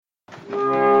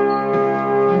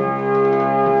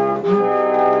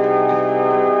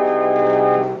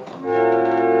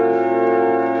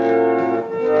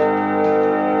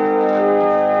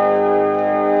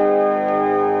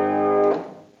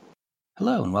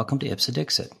and welcome to Ipsa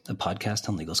Dixit, a podcast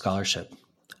on legal scholarship.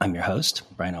 I'm your host,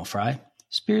 Brian L. Fry,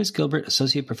 Spears Gilbert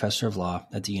Associate Professor of Law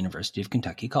at the University of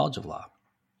Kentucky College of Law.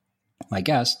 My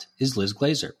guest is Liz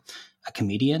Glazer, a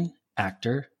comedian,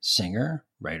 actor, singer,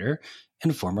 writer,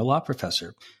 and former law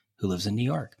professor who lives in New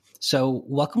York. So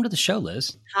welcome to the show,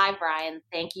 Liz. Hi, Brian.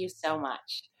 Thank you so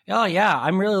much. Oh, yeah.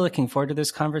 I'm really looking forward to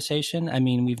this conversation. I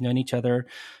mean, we've known each other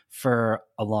for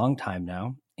a long time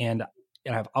now, and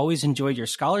I've always enjoyed your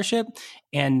scholarship,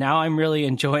 and now I'm really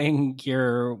enjoying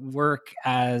your work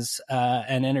as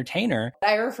an entertainer.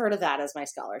 I refer to that as my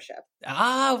scholarship.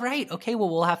 Ah, right. Okay, well,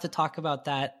 we'll have to talk about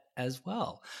that as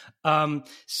well.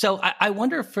 So I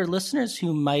wonder, for listeners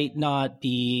who might not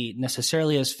be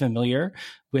necessarily as familiar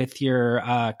with your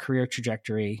career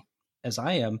trajectory as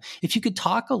I am, if you could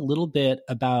talk a little bit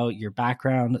about your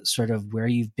background, sort of where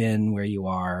you've been, where you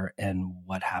are, and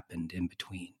what happened in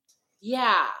between.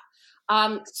 Yeah.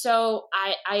 So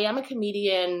I am a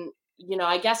comedian,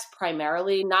 I guess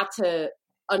primarily, not to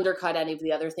undercut any of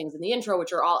the other things in the intro,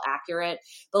 which are all accurate,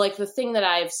 but like the thing that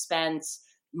I've spent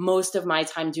most of my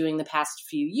time doing the past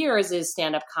few years is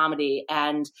stand-up comedy.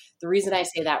 And the reason I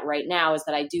say that right now is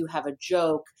that I do have a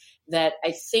joke that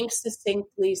I think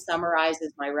succinctly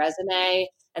summarizes my resume.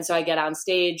 And so I get on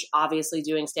stage, obviously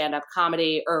doing stand-up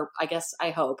comedy, or I guess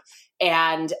I hope.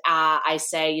 And I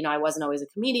say, I wasn't always a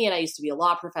comedian. I used to be a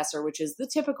law professor, which is the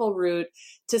typical route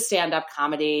to stand-up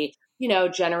comedy.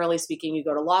 Generally speaking, you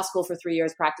go to law school for 3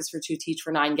 years, practice for 2, teach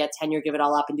for 9, get tenure, give it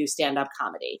all up, and do stand-up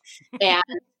comedy. And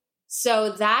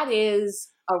so that is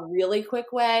a really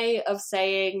quick way of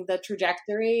saying the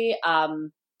trajectory.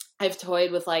 I've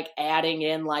toyed with adding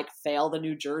in fail the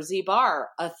New Jersey bar,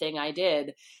 a thing I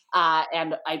did.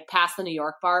 And I passed the New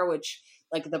York bar, which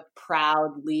the proud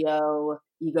Leo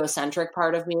egocentric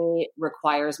part of me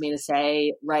requires me to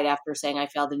say right after saying I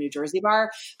failed the New Jersey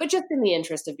bar. But just in the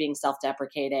interest of being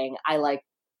self-deprecating, I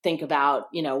think about,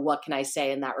 what can I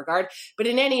say in that regard? But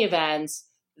in any event,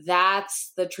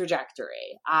 that's the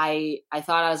trajectory. I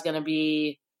thought I was going to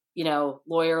be,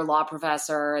 lawyer, law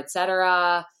professor, et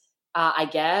cetera, I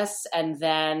guess, and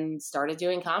then started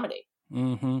doing comedy.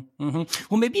 Mm-hmm, mm-hmm.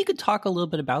 Well, maybe you could talk a little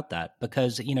bit about that,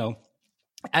 because,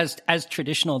 as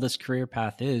traditional this career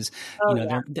path is,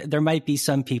 there might be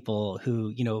some people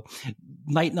who,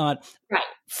 might not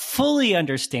fully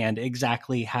understand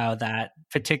exactly how that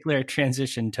particular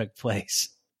transition took place.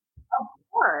 Of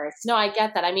course. No, I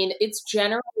get that. I mean, it's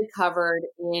generally covered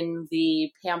in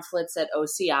the pamphlets at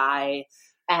OCI.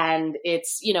 And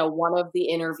it's, one of the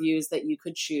interviews that you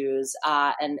could choose.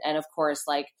 And of course,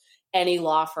 any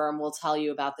law firm will tell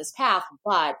you about this path.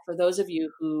 But for those of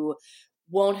you who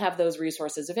won't have those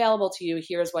resources available to you,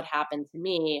 here's what happened to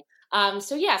me.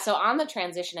 So on the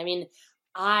transition, I mean,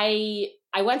 I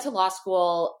went to law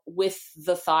school with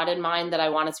the thought in mind that I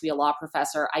wanted to be a law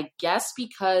professor, I guess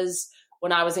because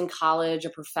when I was in college, a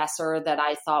professor that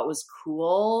I thought was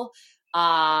cool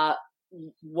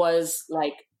was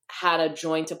had a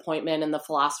joint appointment in the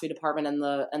philosophy department and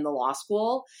the law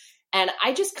school. And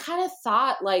I just kind of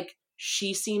thought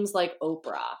she seems like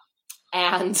Oprah.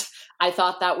 And I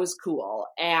thought that was cool.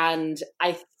 And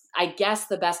I guess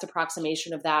the best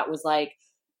approximation of that was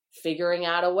figuring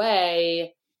out a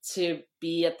way to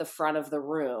be at the front of the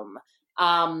room.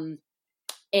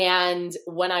 And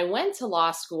when I went to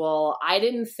law school, I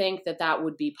didn't think that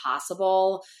would be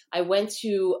possible. I went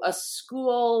to a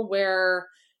school where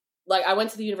I went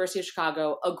to the University of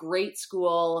Chicago, a great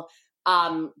school,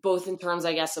 both in terms,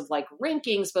 I guess, of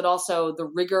rankings, but also the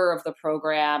rigor of the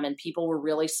program, and people were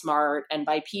really smart. And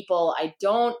by people,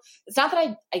 it's not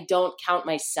that I don't count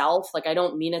myself. I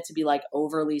don't mean it to be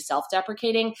overly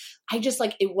self-deprecating. I just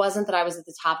it wasn't that I was at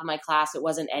the top of my class. It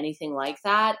wasn't anything like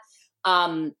that.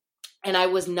 And I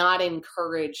was not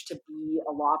encouraged to be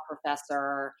a law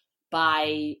professor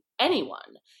by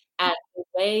anyone at the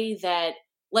way that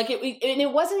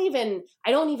it wasn't even,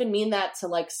 I don't even mean that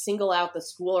to single out the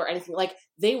school or anything.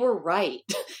 They were right.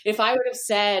 If I would have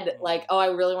said oh, I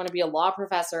really want to be a law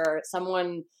professor,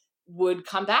 someone would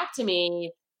come back to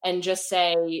me and just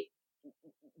say,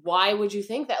 why would you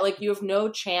think that? You have no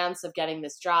chance of getting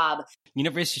this job.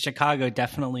 University of Chicago,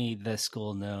 definitely the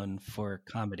school known for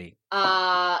comedy.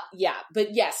 Yeah,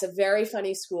 but yes, a very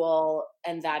funny school,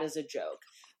 and that is a joke.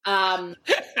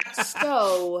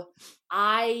 So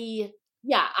I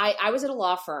was at a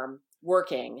law firm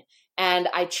working, and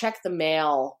I checked the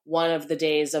mail one of the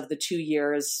days of the 2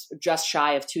 years, just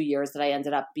shy of 2 years that I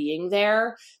ended up being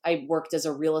there. I worked as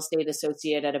a real estate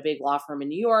associate at a big law firm in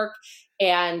New York,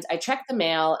 and I checked the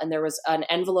mail, and there was an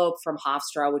envelope from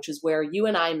Hofstra, which is where you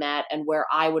and I met and where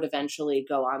I would eventually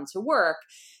go on to work.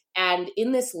 And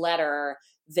in this letter,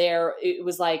 it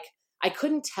was I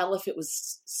couldn't tell if it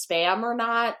was spam or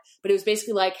not, but it was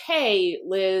basically like, hey,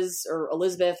 Liz or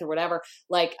Elizabeth or whatever,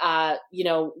 like,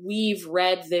 we've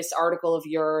read this article of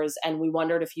yours and we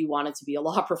wondered if you wanted to be a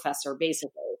law professor,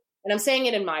 basically. And I'm saying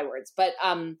it in my words, but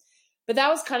that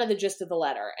was kind of the gist of the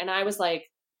letter. And I was like,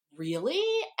 really?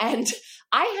 And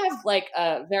I have like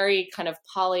a very kind of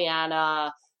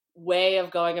Pollyanna way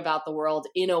of going about the world,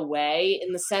 in a way,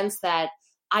 in the sense that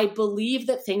I believe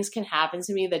that things can happen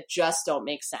to me that just don't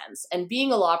make sense. And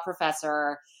being a law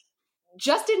professor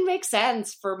just didn't make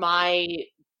sense for my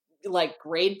like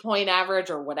grade point average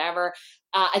or whatever.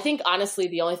 I think honestly,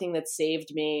 the only thing that saved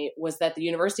me was that the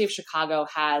University of Chicago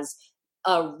has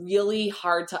a really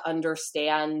hard to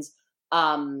understand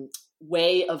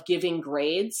way of giving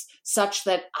grades, such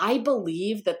that I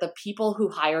believe that the people who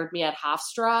hired me at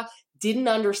Hofstra didn't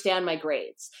understand my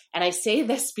grades. And I say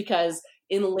this because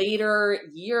in later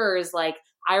years, like,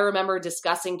 I remember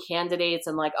discussing candidates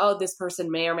and like, oh, this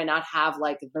person may or may not have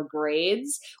like the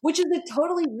grades, which is a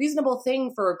totally reasonable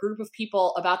thing for a group of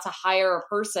people about to hire a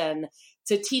person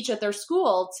to teach at their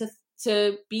school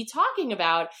to be talking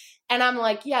about. And I'm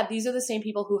like, yeah, these are the same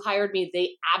people who hired me.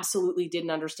 They absolutely didn't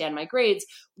understand my grades,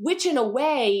 which in a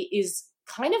way is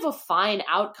kind of a fine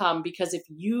outcome, because if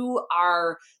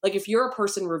you're a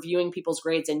person reviewing people's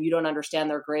grades and you don't understand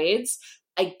their grades,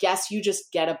 I guess you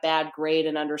just get a bad grade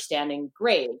in understanding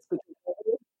grades.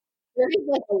 There is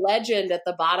like a legend at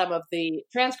the bottom of the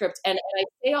transcript. And I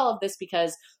say all of this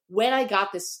because when I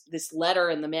got this letter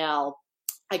in the mail,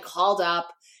 I called up,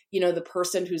 the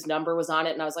person whose number was on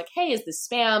it. And I was like, hey, is this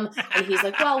spam? And he's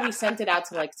like, well, we sent it out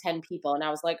to like 10 people. And I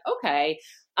was like, okay.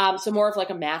 So more of like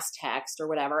a mass text or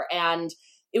whatever. And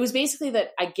it was basically that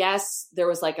I guess there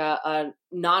was like a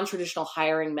non-traditional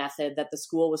hiring method that the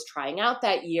school was trying out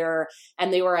that year.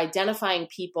 And they were identifying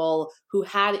people who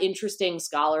had interesting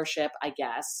scholarship, I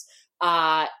guess.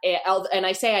 And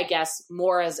I say, I guess,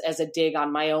 more as a dig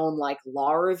on my own like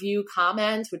law review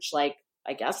comment, which like,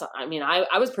 I guess, I mean,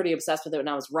 I was pretty obsessed with it when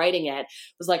I was writing it. It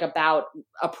was like about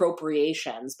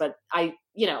appropriations, but I,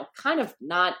 kind of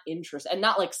not interested and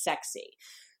not like sexy.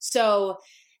 So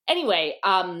anyway,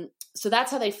 so that's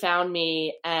how they found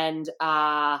me. And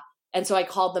so I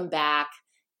called them back,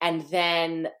 and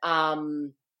then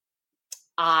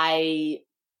I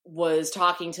was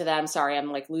talking to them. Sorry,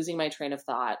 I'm like losing my train of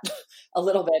thought a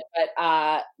little bit,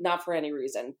 but not for any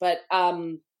reason. But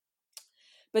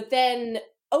then,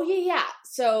 oh yeah.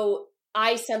 So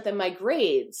I sent them my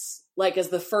grades like as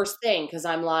the first thing, because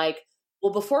I'm like,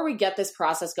 well, before we get this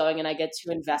process going and I get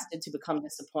too invested to become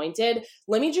disappointed,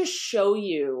 let me just show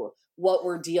you what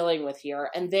we're dealing with here.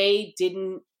 And they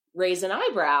didn't raise an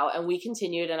eyebrow, and we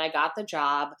continued, and I got the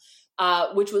job,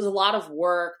 which was a lot of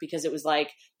work, because it was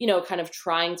like, kind of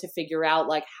trying to figure out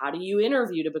like, how do you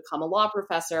interview to become a law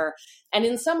professor? And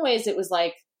in some ways it was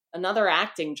like another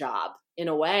acting job in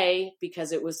a way,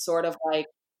 because it was sort of like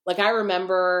I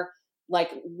remember like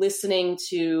I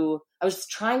was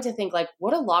trying to think like,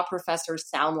 what do law professors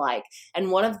sound like?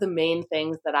 And one of the main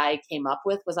things that I came up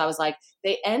with was, I was like,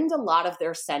 they end a lot of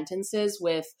their sentences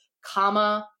with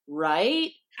comma, right?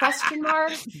 Question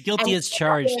mark. Guilty as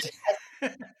charged. I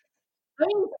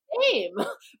mean, same.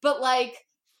 But like,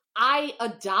 I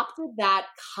adopted that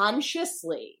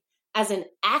consciously as an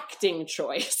acting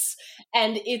choice.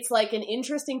 And it's like an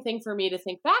interesting thing for me to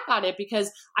think back on it,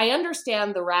 because I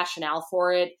understand the rationale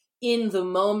for it in the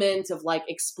moment of like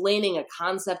explaining a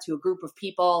concept to a group of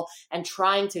people and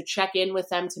trying to check in with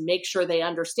them to make sure they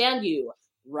understand you,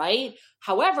 right?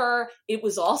 However, it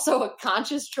was also a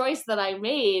conscious choice that I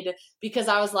made, because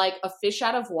I was like a fish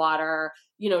out of water,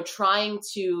 trying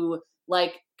to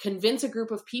like convince a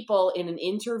group of people in an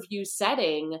interview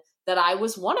setting that I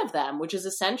was one of them, which is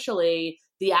essentially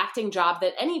the acting job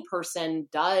that any person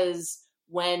does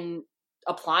when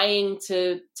applying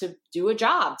to do a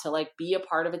job, to like be a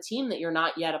part of a team that you're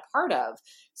not yet a part of.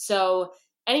 So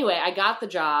anyway, I got the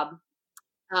job,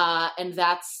 and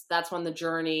that's when the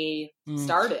journey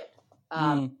started.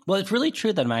 Well, it's really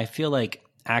true that I feel like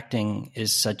acting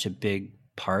is such a big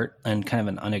part, and kind of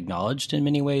an unacknowledged in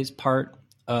many ways part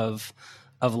of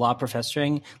law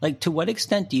professoring. Like, to what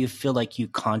extent do you feel like you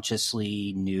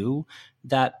consciously knew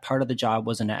that part of the job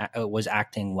was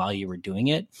acting while you were doing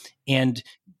it? And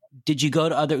did you go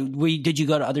to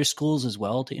other schools as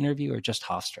well to interview, or just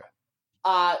Hofstra?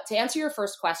 To answer your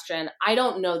first question, I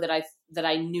don't know that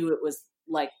I knew it was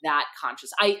like that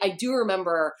conscious. I do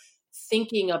remember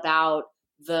thinking about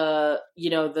the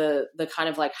kind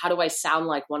of like, how do I sound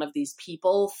like one of these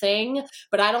people thing,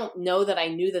 but I don't know that I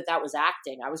knew that was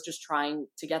acting. I was just trying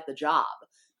to get the job.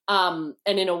 And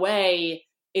in a way,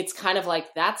 it's kind of like,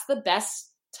 that's the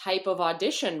best type of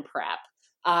audition prep.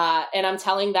 And I'm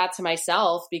telling that to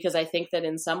myself because I think that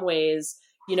in some ways,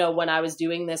 when I was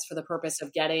doing this for the purpose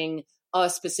of getting a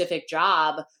specific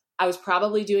job, I was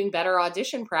probably doing better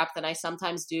audition prep than I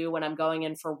sometimes do when I'm going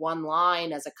in for one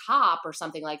line as a cop or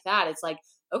something like that. It's like,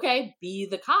 okay, be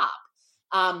the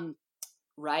cop.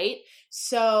 Right.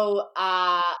 So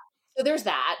there's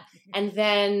that. And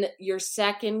then your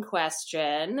second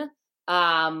question,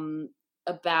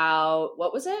 about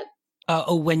what was it?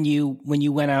 When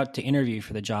you went out to interview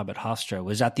for the job at Hofstra,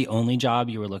 was that the only job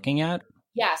you were looking at?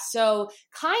 Yeah, so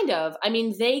kind of. I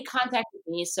mean, they contacted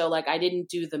me, so like I didn't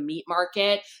do the meat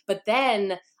market, but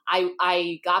then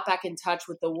I got back in touch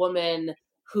with the woman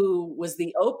who was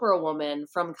the Oprah woman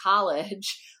from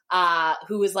college,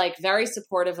 who was like very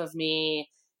supportive of me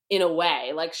in a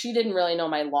way. Like she didn't really know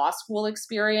my law school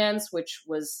experience, which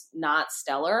was not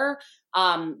stellar.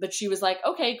 But she was like,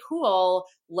 okay, cool,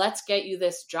 let's get you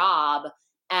this job.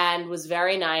 And was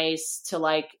very nice to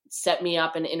like set me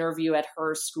up an interview at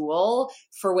her school,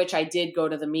 for which I did go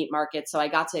to the meat market. So I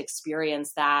got to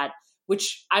experience that,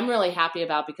 which I'm really happy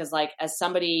about because like as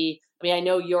somebody, I mean, I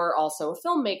know you're also a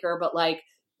filmmaker, but like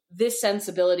this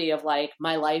sensibility of like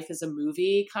my life is a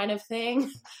movie kind of thing.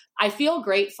 I feel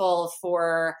grateful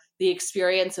for the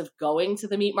experience of going to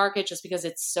the meat market just because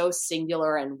it's so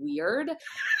singular and weird.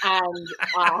 And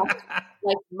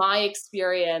like my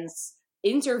experience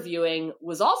interviewing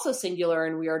was also singular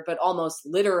and weird, but almost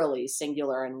literally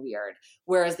singular and weird.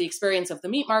 Whereas the experience of the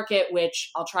meat market,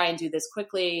 which I'll try and do this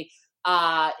quickly,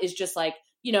 is just like,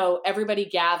 everybody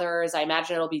gathers. I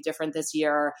imagine it'll be different this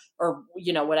year or,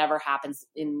 whatever happens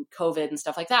in COVID and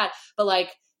stuff like that. But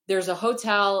like, there's a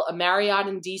hotel, a Marriott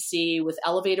in DC with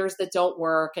elevators that don't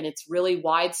work and it's really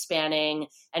wide spanning.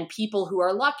 And people who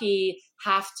are lucky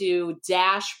have to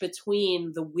dash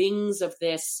between the wings of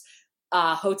this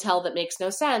hotel that makes no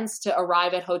sense to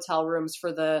arrive at hotel rooms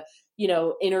for the,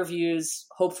 interviews,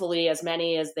 hopefully as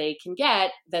many as they can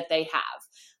get that they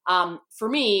have. For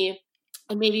me,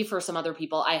 and maybe for some other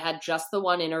people, I had just the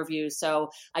one interview. So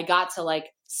I got to like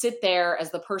sit there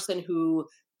as the person who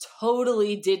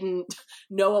totally didn't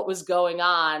know what was going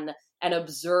on and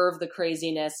observe the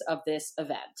craziness of this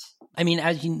event. I mean,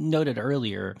 as you noted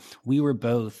earlier, we were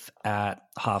both at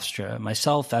Hofstra,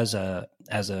 myself as a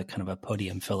kind of a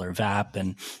podium filler VAP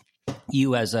and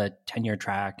you as a tenure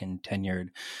track and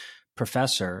tenured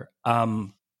professor.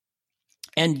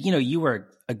 And, you were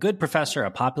a good professor,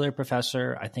 a popular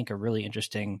professor, I think a really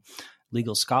interesting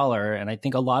legal scholar. And I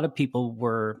think a lot of people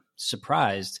were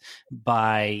surprised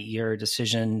by your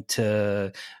decision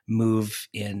to move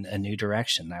in a new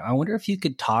direction. I wonder if you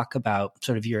could talk about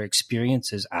sort of your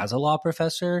experiences as a law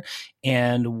professor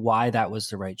and why that was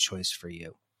the right choice for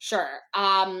you. Sure.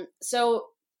 So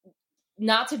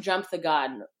not to jump the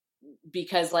gun,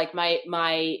 because like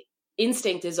my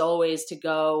instinct is always to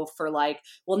go for like,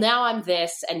 well, now I'm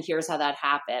this and here's how that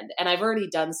happened. And I've already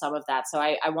done some of that. So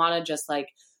I want to just like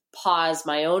pause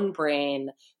my own brain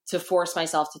to force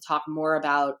myself to talk more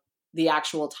about the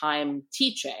actual time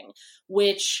teaching,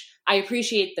 which I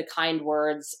appreciate the kind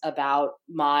words about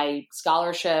my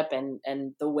scholarship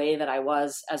and the way that I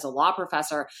was as a law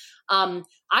professor.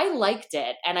 I liked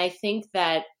it. And I think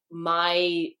that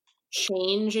my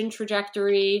change in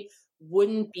trajectory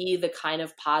wouldn't be the kind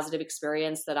of positive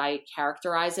experience that I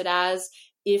characterize it as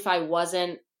if I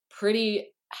wasn't pretty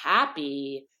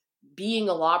happy being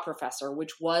a law professor,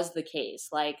 which was the case.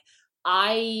 Like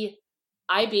I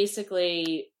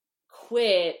basically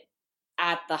quit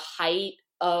at the height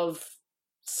of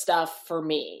stuff for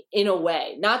me in a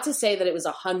way, not to say that it was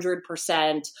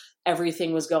 100%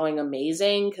 everything was going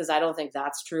amazing, because I don't think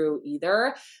that's true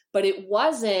either, but it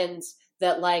wasn't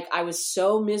that like I was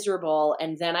so miserable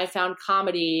and then I found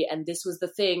comedy and this was the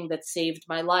thing that saved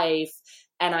my life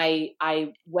and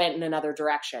I went in another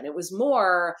direction. It was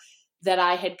more that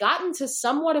I had gotten to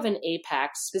somewhat of an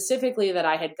apex, specifically that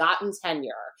I had gotten tenure,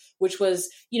 which was,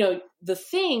 the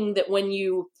thing that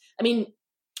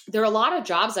there are a lot of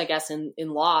jobs, I guess, in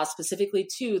law specifically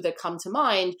too, that come to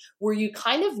mind where you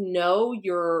kind of know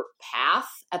your path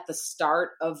at the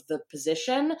start of the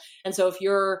position. And so if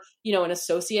you're, an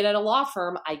associate at a law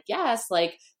firm, I guess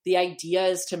like the idea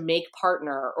is to make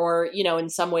partner, or, in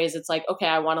some ways it's like, okay,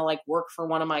 I want to like work for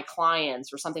one of my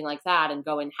clients or something like that and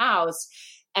go in-house.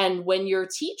 And when you're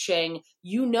teaching,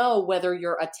 whether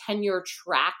you're a tenure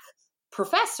track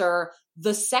professor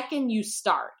the second you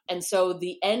start. And so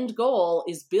the end goal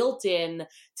is built in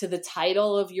to the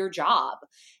title of your job.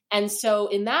 And so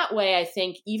in that way, I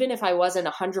think even if I wasn't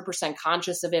 100%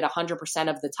 conscious of it 100%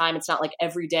 of the time, it's not like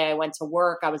every day I went to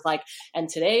work, I was like, and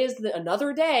today is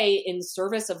another day in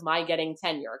service of my getting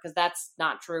tenure, because that's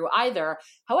not true either.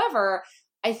 However,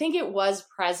 I think it was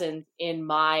present in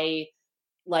my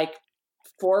like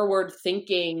forward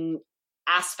thinking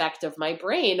aspect of my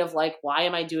brain of like, why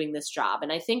am I doing this job?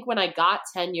 And I think when I got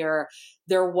tenure,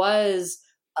 there was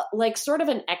like sort of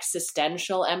an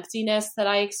existential emptiness that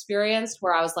I experienced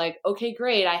where I was like, okay,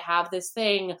 great. I have this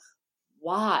thing.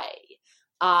 Why?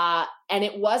 And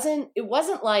it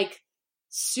wasn't like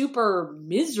super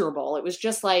miserable. It was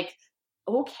just like,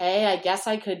 okay, I guess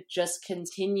I could just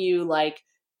continue like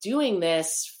doing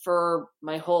this for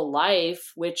my whole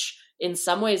life, which in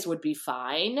some ways would be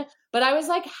fine. But I was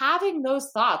like having those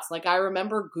thoughts. Like I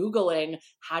remember Googling,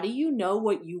 how do you know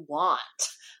what you want?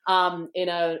 In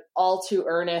a all too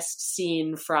earnest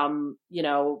scene from, you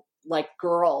know, like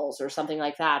Girls or something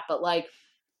like that. But like,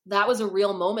 that was a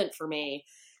real moment for me.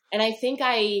 And I think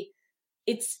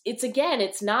it's again,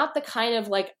 it's not the kind of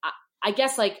like, I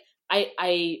guess like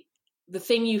the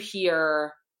thing you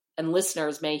hear and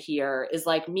listeners may hear is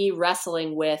like me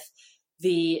wrestling with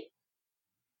the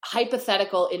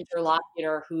hypothetical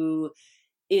interlocutor who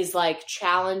is like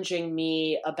challenging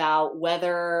me about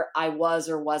whether I was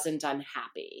or wasn't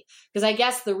unhappy. Because I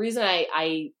guess the reason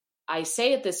I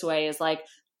say it this way is like,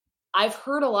 I've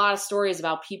heard a lot of stories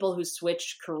about people who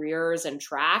switched careers and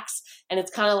tracks. And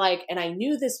it's kind of like, and I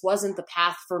knew this wasn't the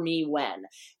path for me when.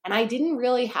 And I didn't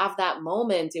really have that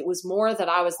moment. It was more that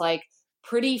I was like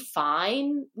pretty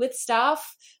fine with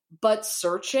stuff, but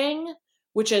searching,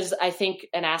 which is, I think,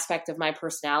 an aspect of my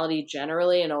personality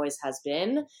generally and always has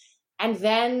been. And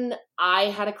then I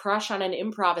had a crush on an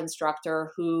improv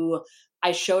instructor who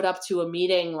I showed up to a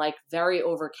meeting like very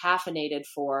over caffeinated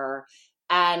for.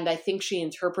 And I think she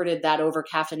interpreted that over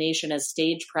caffeination as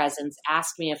stage presence,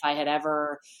 asked me if I had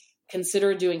ever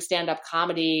considered doing stand-up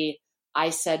comedy. I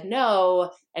said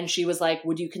no. And she was like,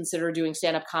 would you consider doing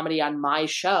stand-up comedy on my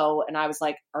show? And I was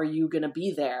like, are you going to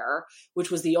be there?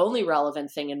 Which was the only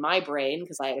relevant thing in my brain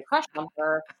because I had a crush on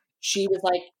her. She was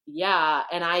like, yeah.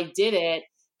 And I did it.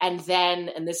 And then,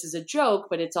 and this is a joke,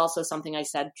 but it's also something I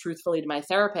said truthfully to my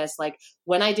therapist, like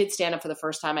when I did stand up for the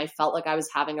first time, I felt like I was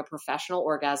having a professional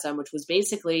orgasm, which was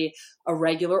basically a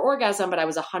regular orgasm, but I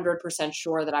was 100%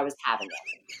 sure that I was having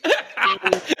it.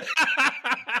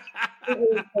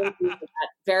 And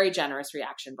very generous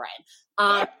reaction,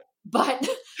 Brian. But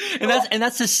and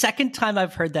that's the second time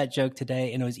I've heard that joke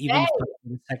today, and it was even funnier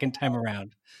the second time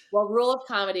around. Well, rule of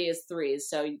comedy is 3,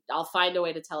 so I'll find a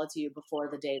way to tell it to you before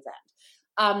the day's end.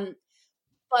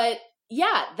 But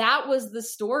yeah, that was the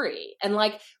story. And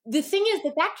like, the thing is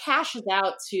that cashes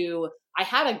out to, I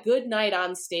had a good night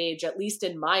on stage, at least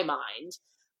in my mind.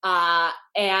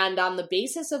 And on the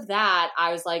basis of that,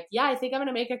 I was like, yeah, I think I'm going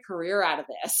to make a career out of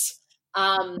this.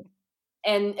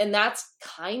 And that's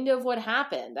kind of what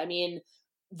happened. I mean,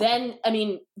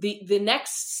 the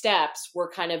next steps were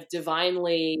kind of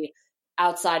divinely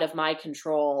outside of my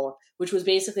control, which was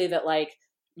basically that like,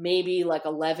 maybe like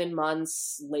 11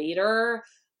 months later,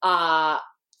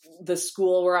 the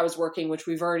school where I was working, which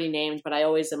we've already named, but I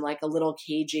always am like a little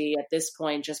cagey at this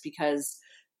point, just because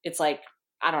it's like,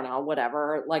 I don't know,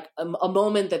 whatever, like a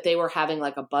moment that they were having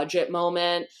like a budget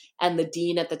moment. And the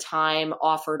dean at the time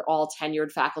offered all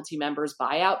tenured faculty members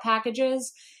buyout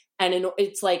packages. And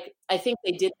it's like, I think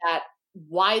they did that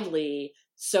widely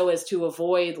so as to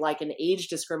avoid like an age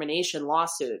discrimination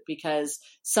lawsuit, because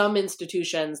some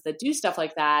institutions that do stuff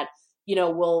like that, you know,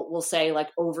 will say like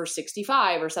over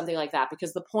 65 or something like that,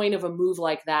 because the point of a move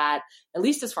like that, at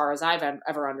least as far as I've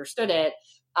ever understood it,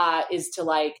 is to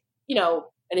like, you know,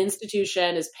 an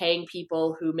institution is paying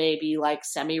people who may be like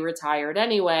semi-retired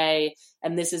anyway,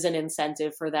 and this is an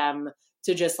incentive for them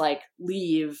to just like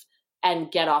leave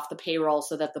and get off the payroll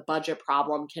so that the budget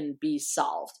problem can be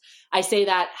solved. I say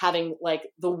that having like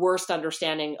the worst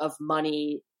understanding of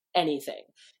money, anything.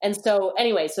 And so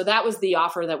anyway, so that was the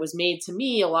offer that was made to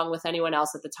me along with anyone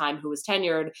else at the time who was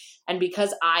tenured. And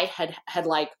because I had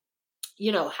like,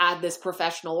 you know, had this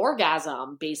professional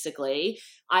orgasm, basically,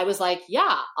 I was like,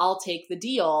 yeah, I'll take the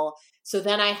deal. So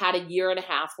then I had a year and a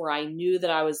half where I knew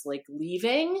that I was like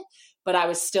leaving, but I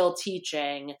was still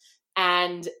teaching.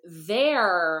 And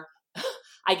there,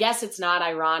 I guess it's not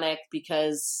ironic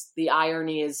because the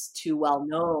irony is too well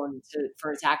known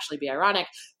for it to actually be ironic.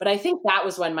 But I think that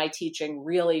was when my teaching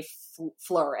really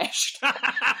flourished.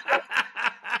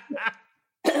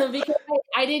 Because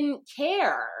I didn't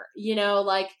care, you know,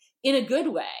 like in a good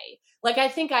way. Like, I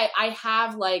think I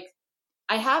have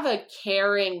a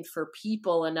caring for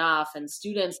people enough and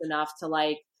students enough to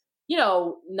like, you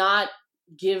know, not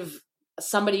give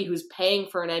somebody who's paying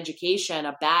for an education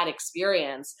a bad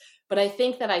experience. But I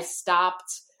think that I stopped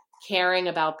caring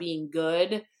about being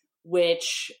good,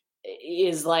 which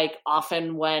is like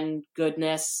often when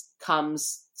goodness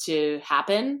comes to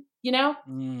happen, you know? I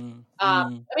mean,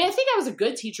 I think I was a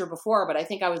good teacher before, but I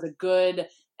think I was a good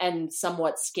and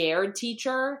somewhat scared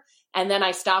teacher. And then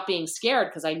I stopped being scared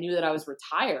because I knew that I was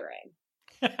retiring.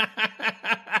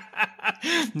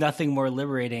 Nothing more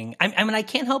liberating. I mean, I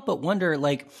can't help but wonder,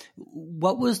 like,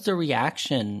 what was the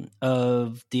reaction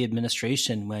of the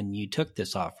administration when you took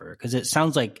this offer? Because it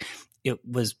sounds like it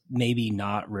was maybe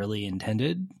not really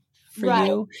intended for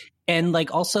you. And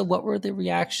like, also, what were the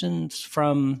reactions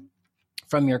from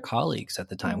your colleagues at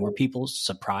the time? Were people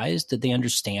surprised? Did they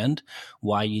understand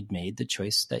why you'd made the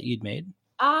choice that you'd made?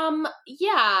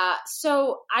 Yeah.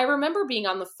 So I remember being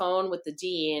on the phone with the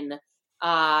dean,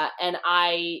 and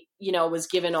I, was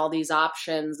given all these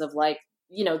options of like,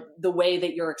 the way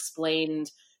that you're explained,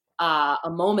 a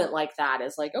moment like that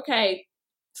is like, okay,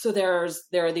 so there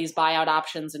are these buyout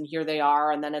options and here they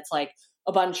are. And then it's like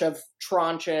a bunch of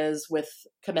tranches with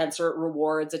commensurate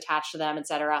rewards attached to them, et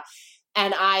cetera.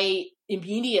 And I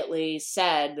immediately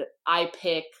said, I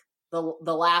pick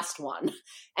the last one.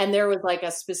 And there was like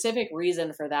a specific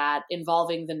reason for that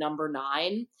involving the number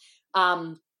 9.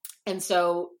 And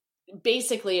so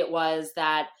basically it was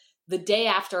that the day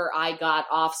after I got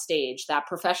off stage, that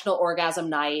professional orgasm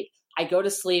night, I go to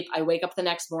sleep, I wake up the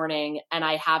next morning, and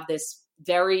I have this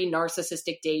very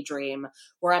narcissistic daydream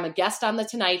where I'm a guest on The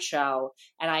Tonight Show,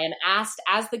 and I am asked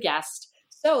as the guest,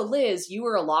 so Liz, you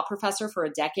were a law professor for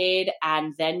a decade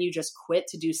and then you just quit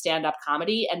to do stand-up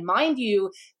comedy. And mind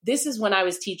you, this is when I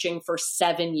was teaching for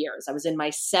 7 years. I was in my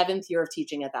 7th year of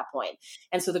teaching at that point.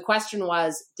 And so the question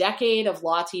was, decade of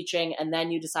law teaching, and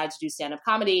then you decide to do stand-up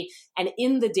comedy. And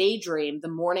in the daydream, the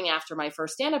morning after my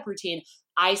first stand-up routine,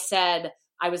 I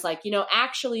was like,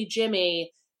 actually,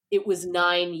 Jimmy, it was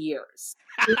 9 years.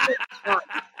 It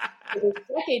was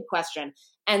a decade question.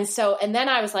 And then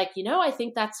I was like, I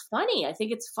think that's funny. I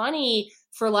think it's funny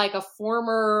for like a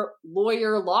former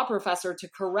lawyer, law professor to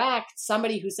correct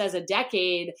somebody who says a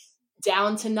decade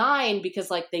down to 9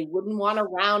 because like they wouldn't want to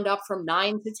round up from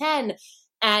 9 to 10.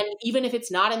 And even if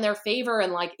it's not in their favor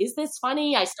and like, is this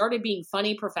funny? I started being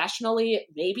funny professionally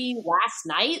maybe last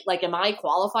night. Like, am I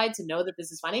qualified to know that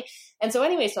this is funny? And so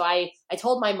anyway, so I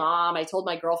told my mom, I told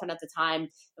my girlfriend at the time,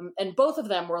 and both of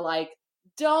them were like,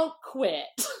 don't quit.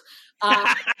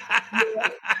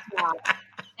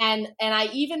 And I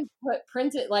even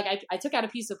printed, like I took out a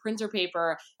piece of printer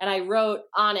paper and I wrote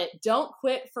on it, don't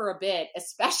quit for a bit,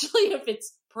 especially if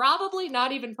it's probably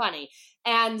not even funny.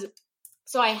 And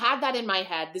so I had that in my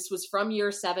head. This was from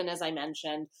year 7, as I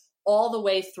mentioned, all the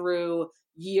way through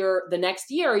the next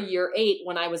year, year 8,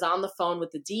 when I was on the phone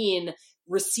with the dean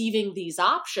receiving these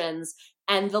options.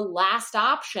 And the last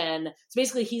option, so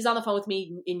basically he's on the phone with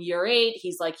me in year 8.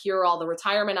 He's like, here are all the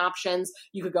retirement options.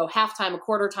 You could go half-time, a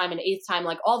quarter time, an eighth time,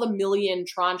 like all the million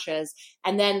tranches.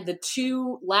 And then the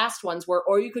 2 last ones were,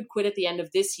 or you could quit at the end of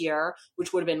this year,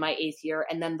 which would have been my 8th year.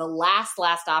 And then the last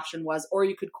option was, or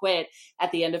you could quit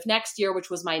at the end of next year, which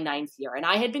was my 9th year. And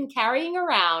I had been carrying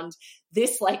around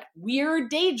this like weird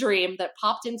daydream that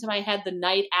popped into my head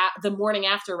the morning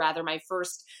after my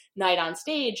first night on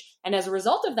stage. And as a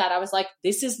result of that, I was like,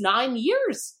 this is 9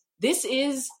 years. This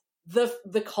is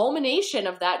the culmination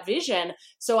of that vision.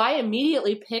 So I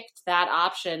immediately picked that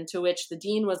option, to which the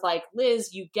dean was like,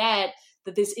 Liz, you get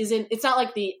that it's not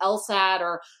like the LSAT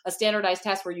or a standardized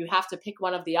test where you have to pick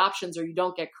one of the options or you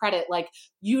don't get credit. Like,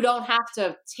 you don't have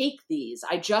to take these.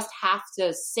 I just have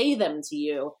to say them to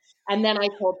you. And then I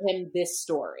told him this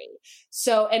story.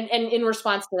 So, and in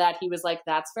response to that, he was like,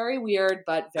 that's very weird,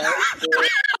 but very cool.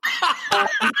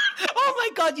 Oh my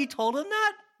God, you told him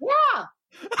that? Yeah.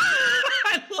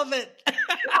 I love it. Yeah,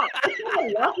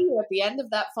 I love you at the end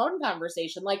of that phone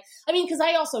conversation. Like, I mean, because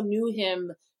I also knew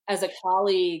him as a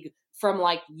colleague from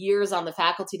like years on the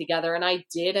faculty together, and I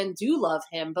did and do love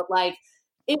him. But like,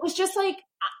 it was just like,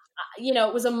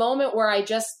 it was a moment where I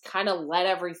just kind of let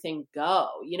everything go.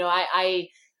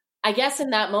 I guess in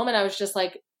that moment, I was just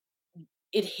like,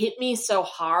 it hit me so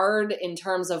hard in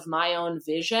terms of my own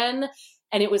vision.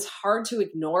 And it was hard to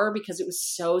ignore because it was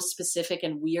so specific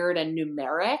and weird and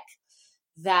numeric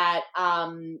that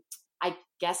I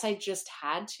guess I just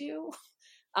had to.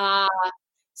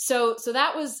 So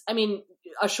that was, I mean,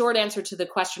 a short answer to the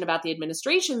question about the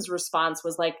administration's response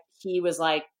was like, he was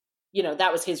like,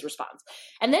 that was his response.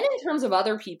 And then in terms of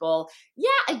other people, yeah,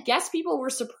 I guess people were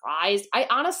surprised. I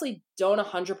honestly don't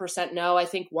 100% know. I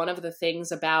think one of the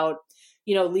things about,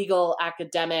 legal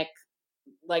academic,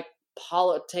 like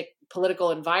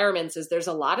political environments is there's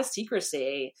a lot of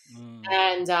secrecy.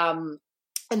 And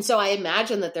so I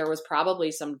imagine that there was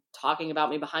probably some talking about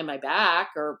me behind my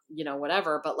back or,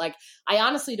 whatever. But like, I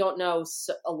honestly don't know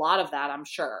a lot of that, I'm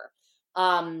sure.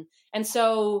 And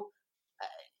so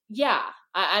Yeah,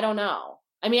 I don't know.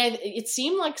 I mean, it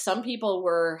seemed like some people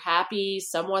were happy,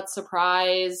 somewhat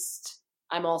surprised.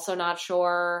 I'm also not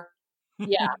sure.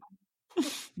 Yeah.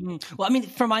 Well, I mean,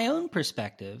 from my own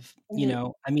perspective,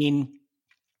 Mhm. I mean,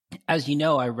 as you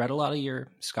know, I read a lot of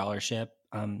your scholarship.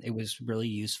 It was really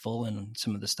useful in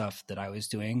some of the stuff that I was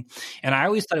doing. And I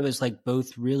always thought it was like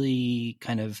both really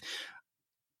kind of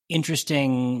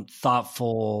interesting,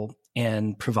 thoughtful,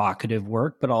 and provocative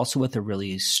work, but also with a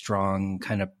really strong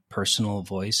kind of personal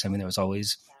voice. I mean, there was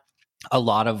always a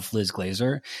lot of Liz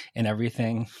Glazer in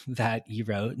everything that you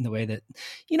wrote, in the way that,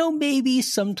 maybe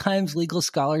sometimes legal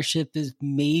scholarship is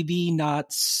maybe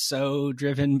not so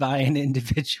driven by an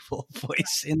individual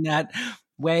voice in that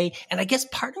way. And I guess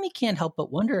part of me can't help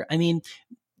but wonder, I mean,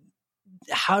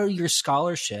 how your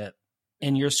scholarship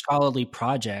and your scholarly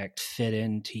project fit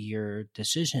into your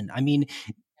decision? I mean,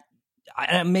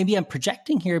 maybe I'm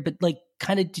projecting here, but like,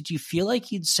 kind of, did you feel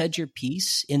like you'd said your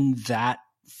piece in that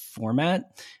format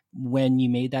when you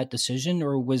made that decision,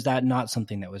 or was that not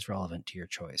something that was relevant to your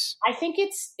choice? I think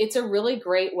it's a really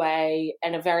great way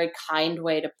and a very kind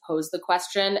way to pose the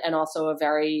question, and also a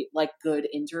very like good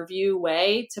interview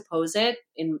way to pose it,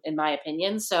 in my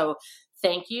opinion. So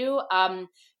thank you.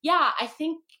 Yeah, I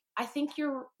think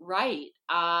you're right.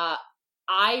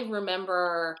 I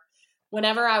remember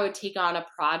whenever I would take on a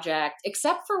project,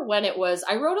 except for when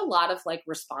I wrote a lot of like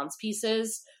response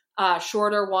pieces,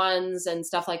 shorter ones and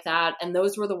stuff like that. And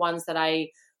those were the ones that I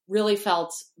really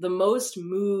felt the most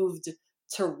moved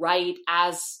to write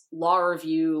as law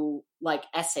review, like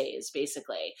essays,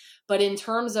 basically. But in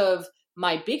terms of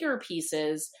my bigger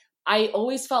pieces, I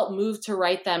always felt moved to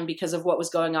write them because of what was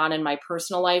going on in my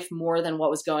personal life more than what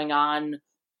was going on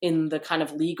in the kind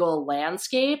of legal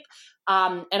landscape.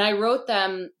 And I wrote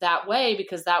them that way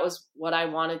because that was what I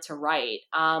wanted to write.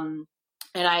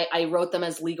 And I wrote them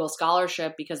as legal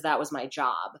scholarship because that was my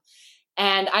job.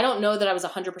 And I don't know that I was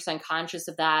 100% conscious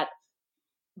of that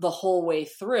the whole way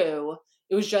through.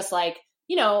 It was just like,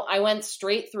 I went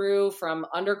straight through from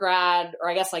undergrad, or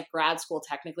I guess like grad school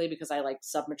technically, because I like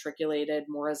submatriculated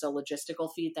more as a logistical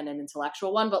feat than an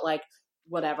intellectual one, but like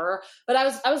whatever. But I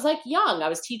was like young. I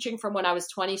was teaching from when I was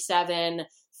 27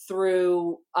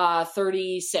 through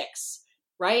 36,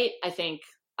 right? I think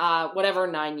whatever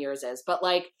 9 years is. But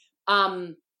like,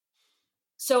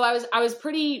 so I was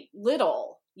pretty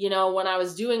little, when I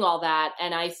was doing all that.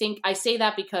 And I think I say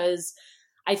that because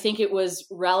I think it was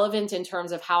relevant in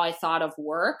terms of how I thought of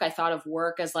work. I thought of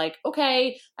work as like,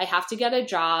 okay, I have to get a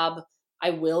job. I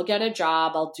will get a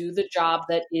job. I'll do the job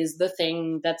that is the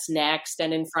thing that's next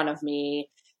and in front of me.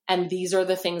 And these are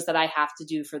the things that I have to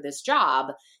do for this job.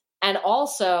 And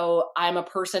also, I'm a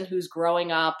person who's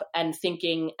growing up and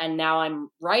thinking, and now I'm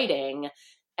writing.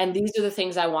 And these are the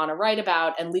things I want to write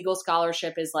about. And legal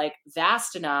scholarship is like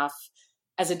vast enough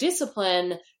as a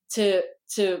discipline to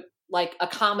like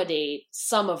accommodate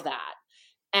some of that.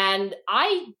 And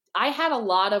I had a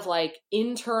lot of like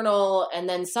internal and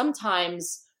then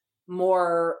sometimes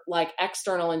more like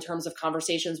external in terms of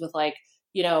conversations with like,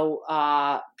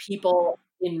 people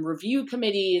in review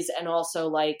committees, and also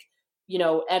like,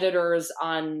 editors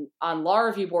on law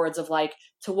review boards, of like,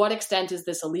 to what extent is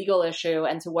this a legal issue?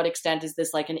 And to what extent is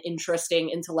this like an interesting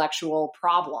intellectual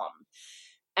problem?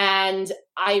 And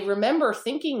I remember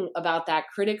thinking about that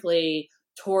critically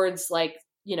towards like,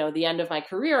 the end of my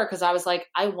career, because I was like,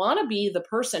 I want to be the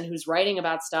person who's writing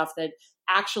about stuff that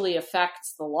actually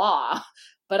affects the law,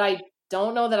 but I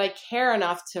don't know that I care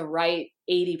enough to write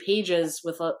 80 pages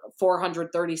with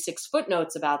 436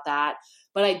 footnotes about that.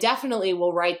 But I definitely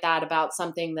will write that about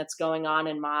something that's going on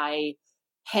in my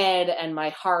head and my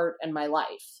heart and my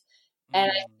life. And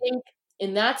I think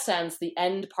in that sense, the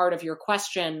end part of your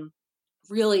question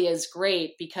really is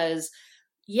great because,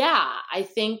 yeah, I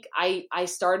think I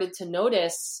started to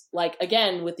notice, like,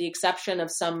 again, with the exception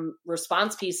of some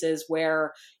response pieces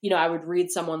where, I would read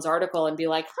someone's article and be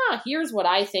like, here's what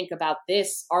I think about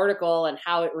this article and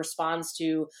how it responds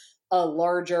to a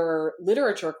larger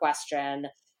literature question.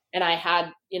 And I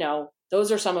had,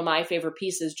 those are some of my favorite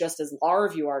pieces just as law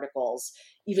review articles,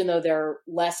 even though they're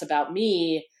less about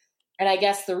me. And I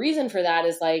guess the reason for that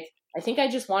is like, I think I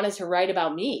just wanted to write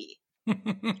about me.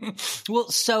 Well,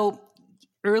 so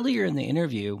earlier in the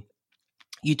interview,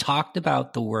 you talked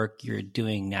about the work you're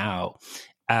doing now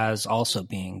as also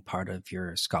being part of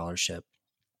your scholarship.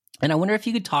 And I wonder if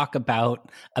you could talk about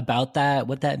that,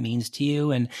 what that means to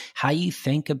you, and how you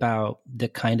think about the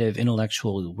kind of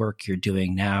intellectual work you're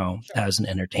doing now as an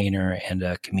entertainer and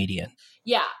a comedian.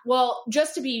 Yeah. Well,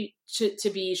 just to be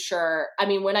sure, I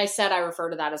mean, when I said I refer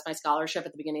to that as my scholarship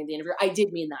at the beginning of the interview, I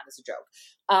did mean that as a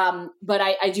joke. But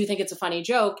I do think it's a funny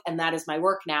joke, and that is my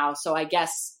work now. So I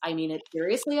guess I mean it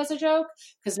seriously as a joke,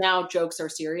 because now jokes are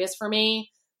serious for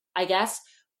me, I guess.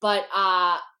 But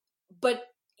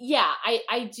yeah,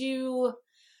 I do.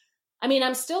 I mean,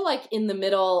 I'm still like in the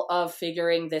middle of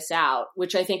figuring this out,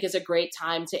 which I think is a great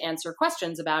time to answer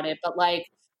questions about it. But like,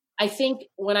 I think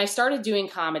when I started doing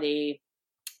comedy,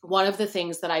 one of the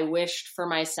things that I wished for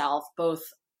myself, both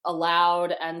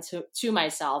aloud and to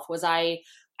myself, was I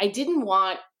didn't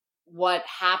want what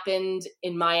happened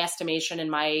in my estimation in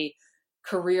my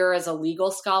career as a legal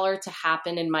scholar to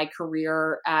happen in my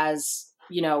career as,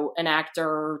 you know, an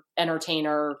actor,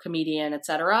 entertainer, comedian,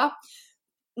 etc.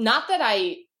 Not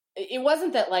that it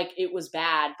wasn't that like it was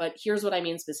bad, but here's what I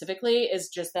mean specifically is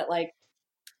just that like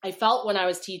I felt when I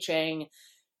was teaching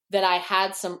that I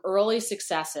had some early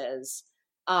successes.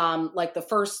 Like the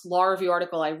first law review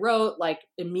article I wrote, like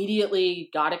immediately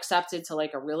got accepted to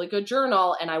like a really good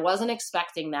journal. And I wasn't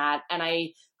expecting that. And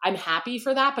I'm happy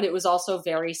for that, but it was also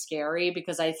very scary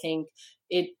because I think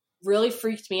it really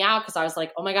freaked me out because I was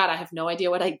like, oh my God, I have no idea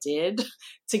what I did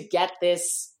to get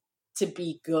this to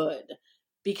be good,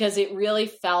 because it really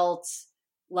felt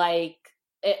like,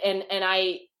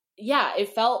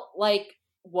 it felt like,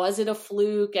 was it a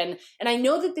fluke? And I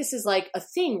know that this is like a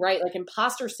thing, right? Like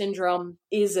imposter syndrome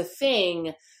is a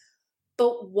thing,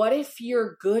 but what if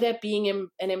you're good at being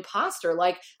an imposter?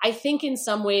 Like, I think in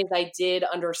some ways I did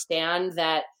understand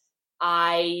that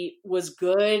I was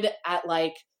good at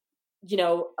like, you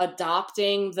know,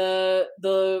 adopting the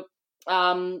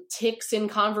tics in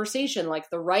conversation,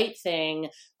 like the right thing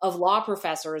of law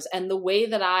professors. And the way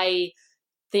that I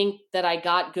think that I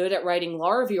got good at writing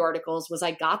law review articles was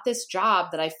I got this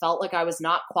job that I felt like I was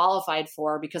not qualified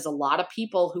for because a lot of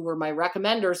people who were my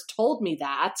recommenders told me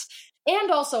that. And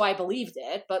also I believed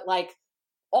it, but like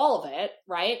all of it,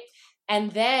 right?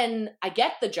 And then I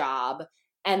get the job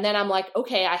and then I'm like,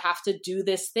 okay, I have to do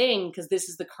this thing because this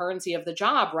is the currency of the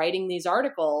job, writing these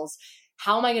articles.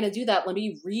 How am I going to do that? Let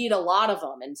me read a lot of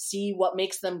them and see what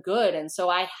makes them good. And so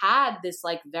I had this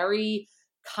like very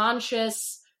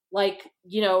conscious, like,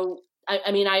 you know,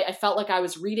 I mean, I felt like I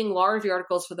was reading law review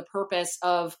articles for the purpose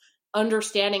of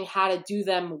understanding how to do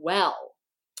them well.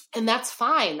 And that's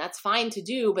fine. That's fine to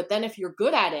do. But then if you're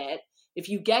good at it, if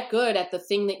you get good at the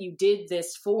thing that you did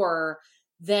this for,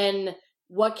 then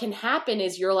what can happen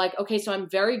is you're like, okay, so I'm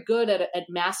very good at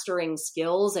mastering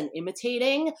skills and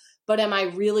imitating, but am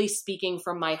I really speaking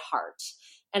from my heart?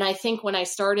 And I think when I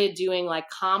started doing like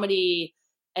comedy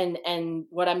and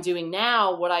what I'm doing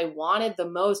now, what I wanted the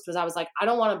most was I was like, I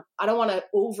don't want to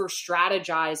over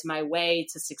strategize my way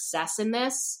to success in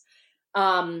this.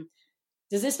 Does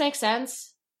this make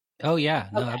sense? Oh yeah,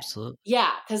 no, Okay. absolutely.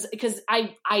 Yeah, because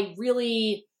I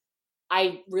really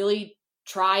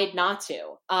tried not to,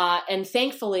 and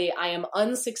thankfully I am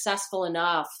unsuccessful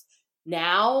enough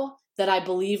now that I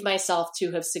believe myself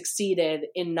to have succeeded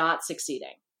in not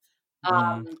succeeding.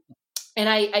 And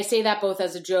I say that both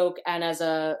as a joke and as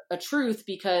a truth,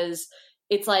 because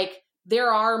it's like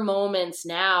there are moments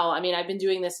now. I mean, I've been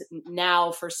doing this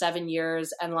now for 7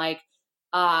 years, and like,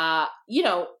 you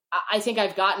know, I think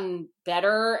I've gotten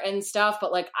better and stuff,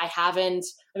 but like I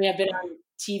mean, I've been on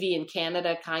TV in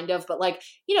Canada kind of, but like,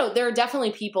 you know, there are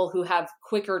definitely people who have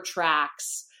quicker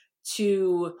tracks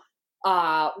to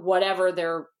whatever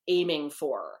they're aiming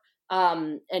for.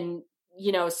 And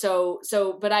you know,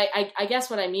 but I guess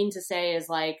what I mean to say is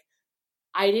like,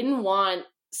 I didn't want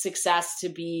success to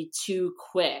be too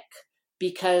quick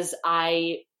because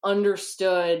I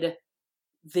understood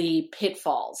the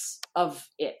pitfalls of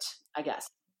it, I guess.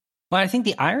 Well, I think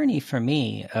the irony for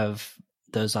me of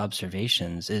those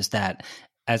observations is that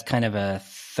as kind of a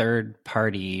third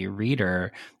party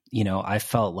reader, you know, I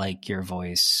felt like your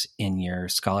voice in your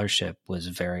scholarship was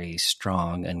very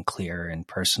strong and clear and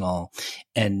personal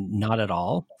and not at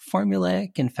all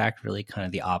formulaic. In fact, really kind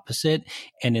of the opposite.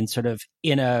 And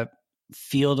in a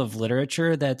field of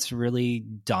literature that's really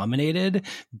dominated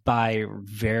by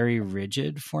very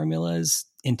rigid formulas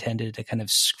intended to kind of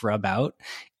scrub out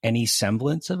any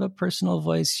semblance of a personal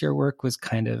voice, your work was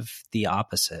kind of the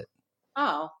opposite.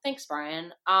 Oh, thanks,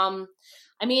 Brian. I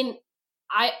mean,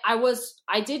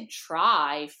 I did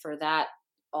try for that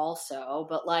also,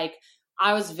 but like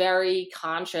I was very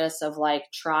conscious of like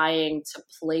trying to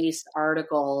place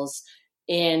articles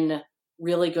in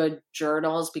really good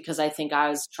journals because I think I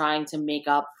was trying to make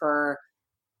up for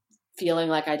feeling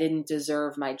like I didn't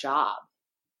deserve my job.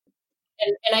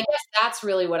 And I guess that's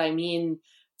really what I mean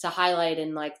to highlight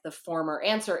in like the former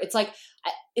answer. It's like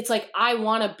I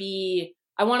want to be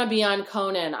on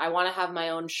Conan. I want to have my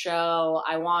own show.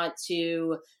 I want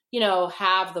to,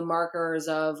 have the markers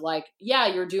of like, yeah,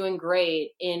 you're doing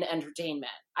great in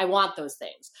entertainment. I want those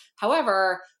things.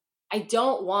 However, I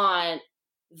don't want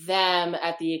them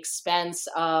at the expense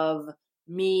of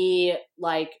me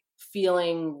like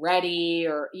feeling ready,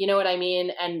 or you know what I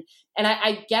mean? And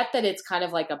I get that it's kind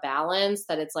of like a balance,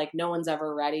 that it's like no one's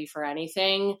ever ready for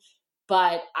anything.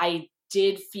 But I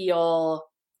did feel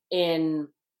in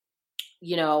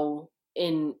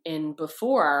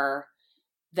before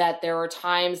that there were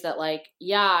times that like,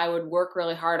 yeah, I would work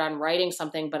really hard on writing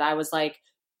something, but I was like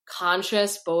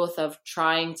conscious both of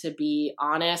trying to be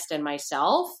honest and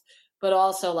myself, but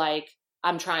also like,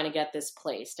 I'm trying to get this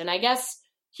placed. And I guess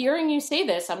hearing you say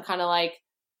this, I'm kind of like,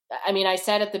 I mean, I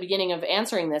said at the beginning of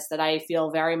answering this that I feel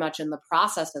very much in the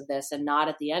process of this and not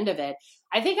at the end of it.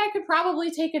 I think I could probably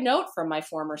take a note from my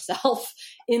former self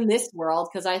in this world,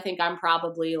 because I think I'm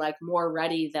probably like more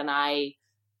ready than I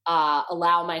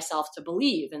allow myself to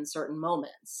believe in certain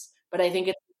moments. But I think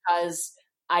it's because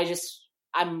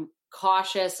I'm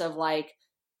cautious of like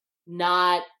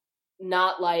not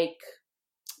like,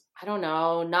 I don't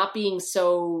know, not being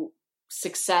so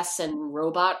success and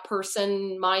robot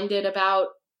person minded about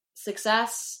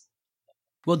success.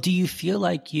 Well, do you feel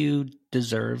like you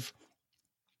deserve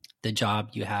the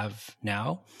job you have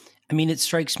now? I mean, it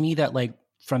strikes me that like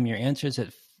from your answers,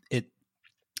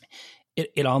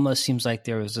 it almost seems like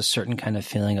there was a certain kind of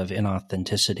feeling of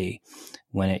inauthenticity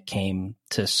when it came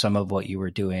to some of what you were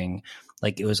doing.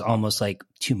 Like it was almost like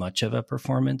too much of a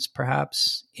performance,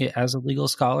 perhaps, as a legal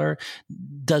scholar.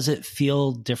 Does it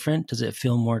feel different? Does it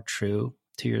feel more true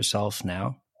to yourself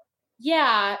now?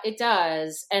 Yeah, it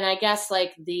does. And I guess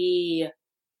like the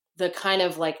kind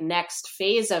of like next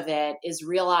phase of it is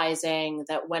realizing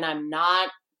that when I'm not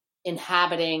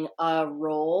inhabiting a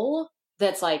role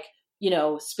that's like,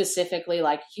 specifically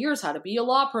like, here's how to be a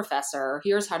law professor,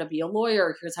 here's how to be a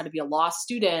lawyer, here's how to be a law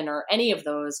student, or any of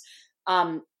those,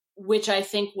 which I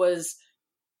think was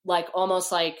like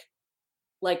almost like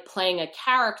playing a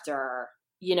character,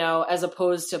 as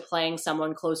opposed to playing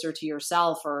someone closer to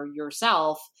yourself or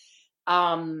yourself,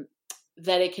 that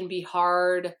it can be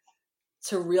hard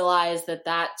to realize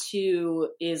that too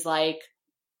is like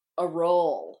a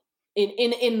role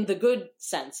in the good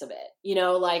sense of it,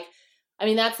 like, I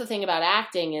mean, that's the thing about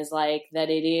acting is like that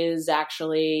it is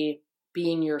actually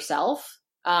being yourself.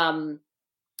 And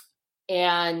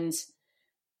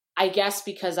I guess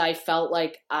because I felt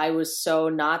like I was so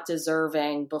not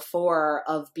deserving before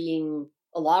of being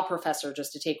a law professor,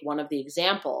 just to take one of the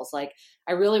examples, like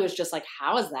I really was just like,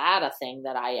 how is that a thing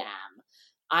that I am?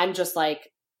 I'm just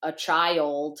like a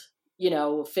child,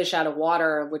 fish out of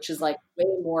water, which is like way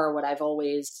more what I've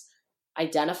always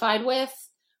identified with.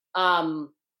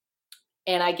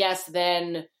 And I guess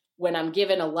then when I'm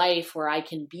given a life where I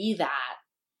can be that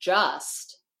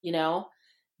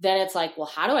then it's like, well,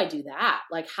 how do I do that?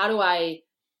 Like, how do I,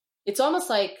 it's almost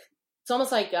like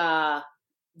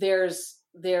there's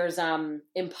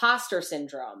imposter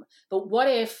syndrome, but what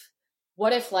if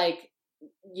like,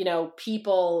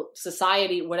 people,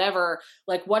 society, whatever,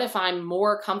 like, what if I'm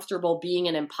more comfortable being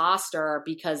an imposter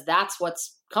because that's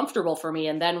what's comfortable for me?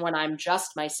 And then when I'm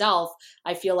just myself,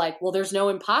 I feel like, well, there's no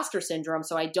imposter syndrome.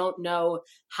 So I don't know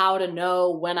how to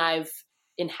know when I've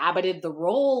inhabited the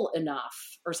role enough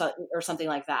or something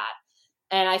like that.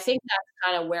 And I think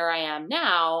that's kind of where I am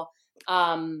now.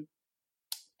 And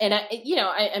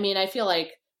I mean, I feel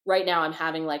like right now I'm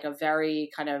having like a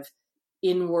very kind of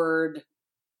inward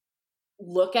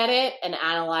look at it and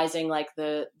analyzing like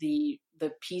the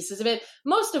pieces of it.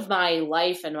 Most of my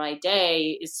life and my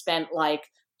day is spent like,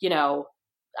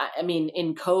 I mean,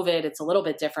 in COVID, it's a little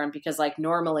bit different because like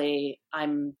normally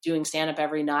I'm doing stand-up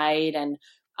every night and,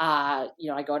 I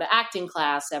go to acting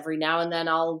class every now and then.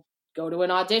 I'll go to an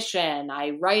audition.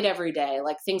 I write every day,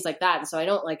 like things like that. And so I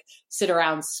don't like sit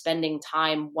around spending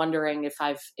time wondering if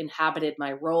I've inhabited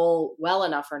my role well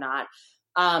enough or not.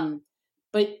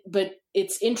 But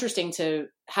it's interesting to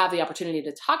have the opportunity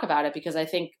to talk about it because I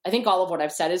think all of what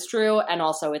I've said is true. And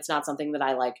also it's not something that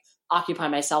I like occupy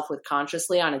myself with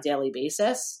consciously on a daily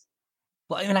basis.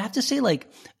 Well, I mean, I have to say like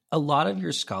a lot of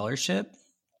your scholarship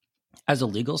as a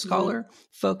legal scholar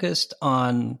focused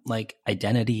on like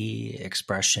identity,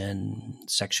 expression,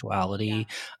 sexuality.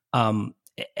 Yeah.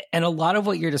 And a lot of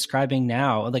what you're describing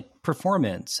now, like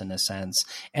performance in a sense,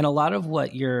 and a lot of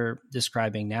what you're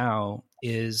describing now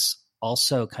is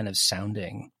also kind of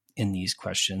sounding in these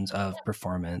questions of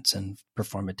performance and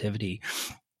performativity.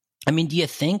 I mean, do you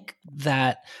think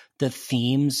that the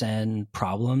themes and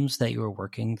problems that you were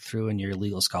working through in your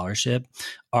legal scholarship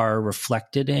are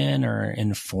reflected in or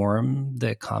inform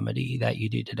the comedy that you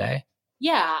do today?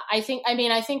 Yeah, I think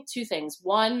two things.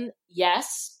 One,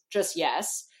 yes, just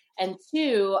yes. And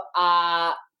two,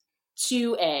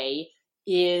 2A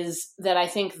is that I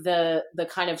think the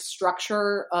kind of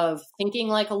structure of thinking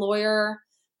like a lawyer,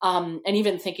 and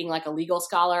even thinking like a legal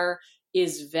scholar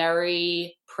is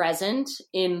very present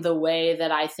in the way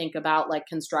that I think about like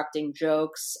constructing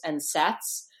jokes and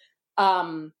sets.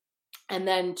 Um, and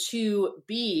then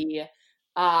 2B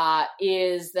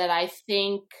is that I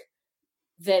think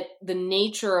that the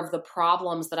nature of the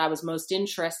problems that I was most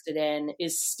interested in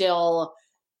is still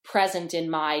present in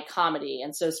my comedy.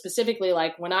 And so specifically,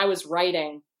 like when I was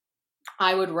writing,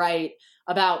 I would write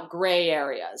about gray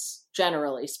areas,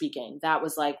 generally speaking. That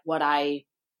was like what I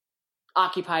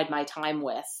occupied my time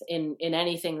with in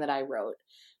anything that I wrote.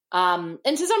 And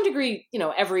to some degree,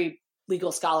 every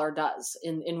legal scholar does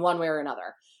in one way or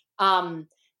another. And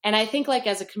I think like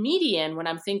as a comedian, when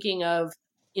I'm thinking of,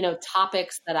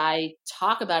 topics that I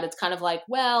talk about, it's kind of like,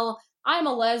 well, I'm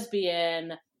a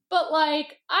lesbian, but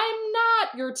like, I'm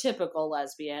not your typical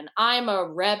lesbian. I'm a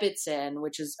rebbitzin,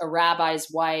 which is a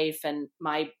rabbi's wife, and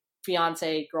my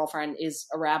fiance girlfriend is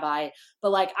a rabbi,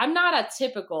 but like, I'm not a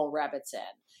typical rebbitzin.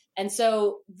 And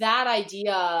so that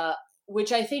idea,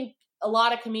 which I think a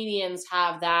lot of comedians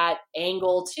have that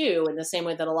angle too, in the same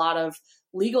way that a lot of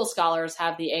legal scholars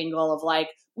have the angle of like,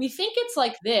 we think it's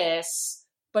like this,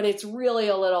 but it's really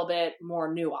a little bit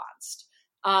more nuanced.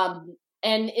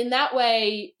 And in that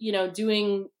way,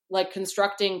 doing like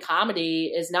constructing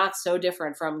comedy is not so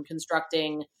different from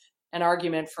constructing an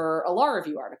argument for a law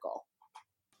review article.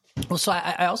 Well, so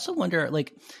I also wonder,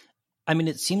 like, I mean,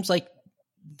 it seems like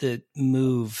the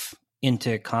move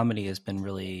into comedy has been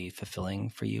really fulfilling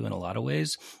for you in a lot of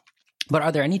ways. But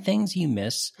are there any things you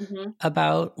miss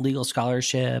about legal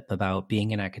scholarship, about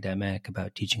being an academic,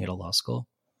 about teaching at a law school?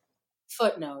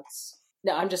 Footnotes.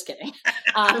 No, I'm just kidding.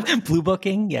 Blue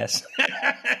booking, yes.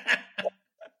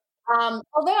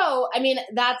 Although, I mean,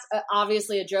 that's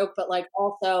obviously a joke, but like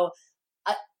also,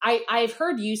 I've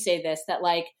heard you say this, that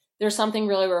like there's something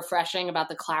really refreshing about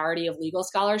the clarity of legal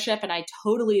scholarship, and I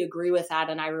totally agree with that.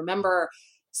 And I remember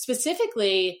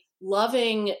specifically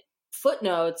loving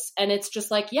footnotes, and it's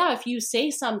just like, yeah, if you say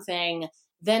something,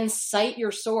 then cite your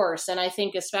source. And I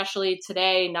think especially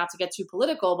today, not to get too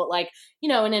political, but like,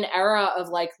 in an era of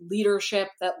like leadership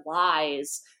that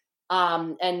lies,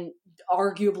 and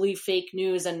arguably fake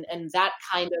news and that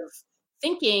kind of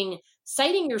thinking,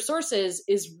 citing your sources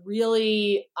is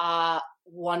really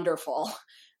wonderful.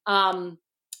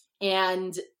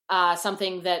 And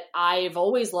something that I've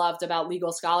always loved about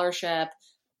legal scholarship.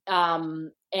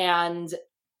 And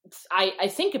I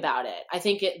think about it. I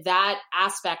think that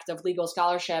aspect of legal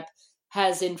scholarship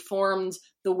has informed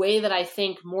the way that I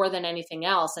think more than anything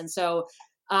else. And so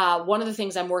one of the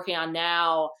things I'm working on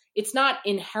now, it's not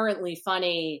inherently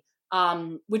funny,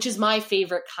 which is my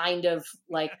favorite kind of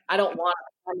like, I don't want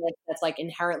a premise that's like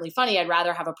inherently funny. I'd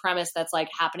rather have a premise that's like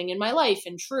happening in my life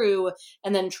and true,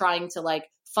 and then trying to like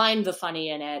find the funny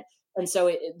in it. And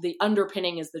so the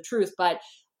underpinning is the truth. But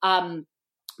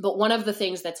one of the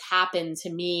things that's happened to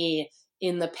me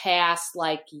in the past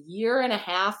like year and a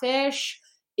half-ish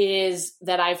is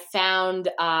that I've found,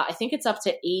 I think it's up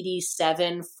to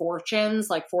 87 fortunes,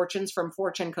 like fortunes from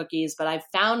fortune cookies, but I've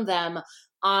found them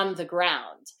on the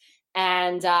ground.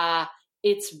 And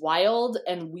it's wild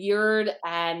and weird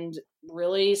and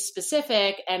really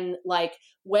specific. And like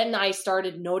when I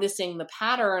started noticing the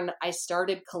pattern, I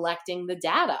started collecting the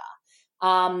data.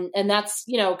 And that's,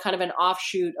 kind of an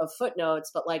offshoot of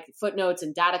footnotes, but like footnotes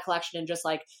and data collection and just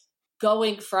like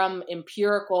going from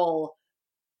empirical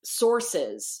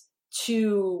sources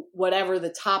to whatever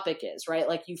the topic is, right?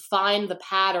 Like you find the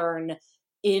pattern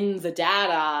in the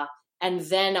data, and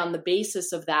then on the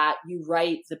basis of that, you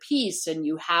write the piece, and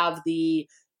you have the,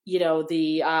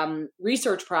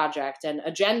 research project and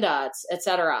agenda, et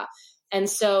cetera. And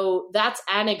so that's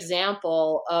an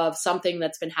example of something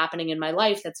that's been happening in my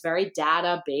life that's very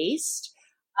data based,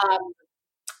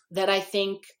 that I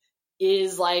think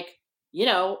is like,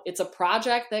 it's a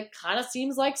project that kind of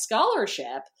seems like scholarship,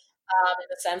 in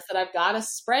the sense that I've got a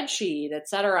spreadsheet, et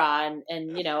cetera,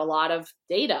 and a lot of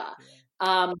data.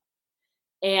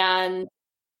 And,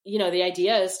 the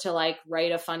idea is to like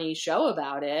write a funny show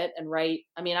about it and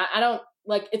I don't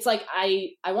like, it's like,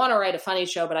 I want to write a funny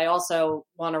show, but I also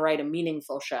want to write a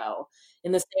meaningful show,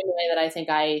 in the same way that I think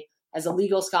I, as a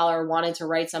legal scholar, wanted to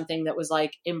write something that was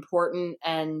like important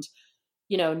and,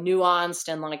 nuanced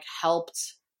and like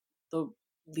helped the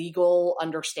legal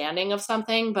understanding of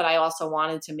something, but I also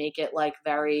wanted to make it like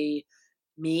very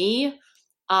me.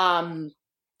 I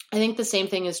think the same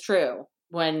thing is true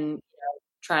when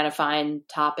trying to find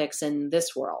topics in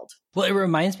this world. Well, it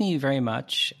reminds me very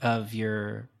much of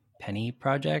your Penny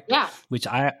project, Yeah. which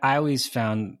I always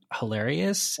found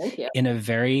hilarious Thank you. in a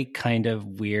very kind of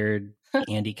weird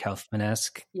Andy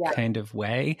Kaufman-esque Yeah. kind of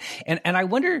way. And I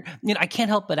wonder, I can't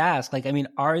help but ask, like, I mean,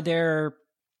 are there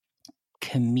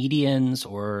comedians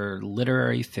or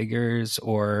literary figures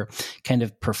or kind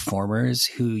of performers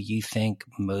who you think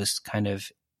most kind of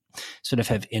sort of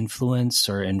have influenced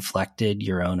or inflected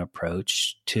your own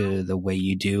approach to the way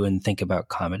you do and think about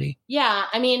comedy? Yeah.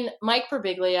 I mean, Mike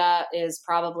Birbiglia is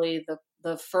probably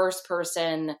the first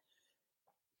person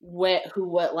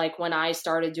like when I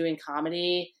started doing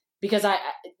comedy, because I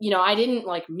didn't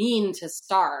like mean to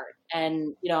start.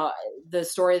 And, the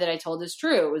story that I told is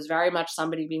true. It was very much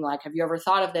somebody being like, have you ever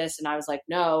thought of this? And I was like,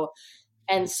 no.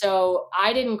 And so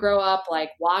I didn't grow up like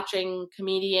watching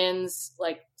comedians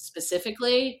like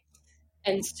specifically.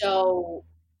 And so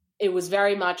it was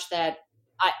very much that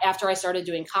after I started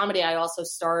doing comedy, I also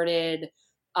started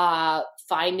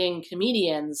finding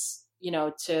comedians,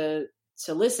 to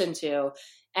listen to.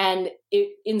 And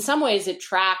in some ways it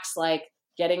tracks like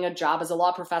getting a job as a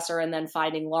law professor and then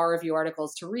finding law review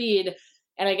articles to read.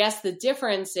 And I guess the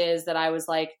difference is that I was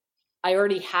like, I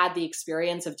already had the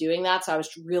experience of doing that. So I was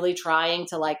really trying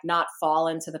to like not fall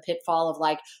into the pitfall of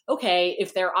like, okay,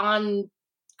 if they're on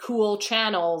cool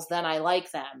channels, then I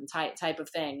like them type of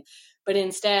thing. But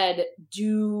instead,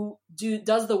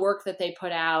 does the work that they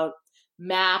put out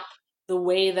map the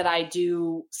way that I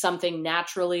do something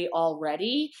naturally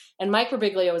already? And Mike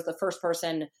Birbiglia was the first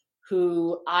person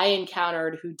who I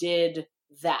encountered who did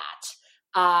that.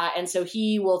 And so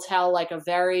he will tell like a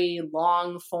very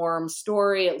long form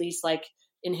story, at least like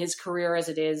in his career as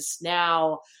it is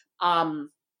now,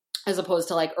 as opposed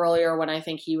to like earlier when I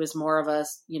think he was more of a,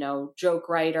 joke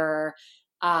writer.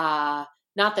 Not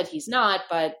that he's not,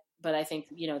 but I think,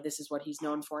 this is what he's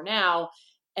known for now.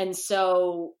 And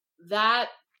so that,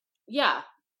 yeah,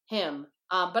 him.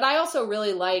 But I also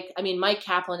really Mike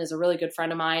Kaplan is a really good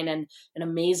friend of mine and an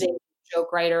amazing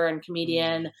joke writer and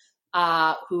comedian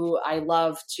who I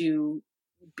love to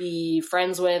be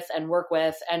friends with and work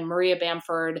with. And Maria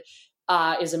Bamford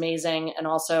is amazing. And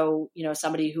also,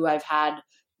 somebody who I've had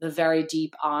the very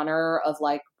deep honor of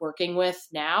like working with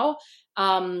now.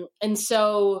 And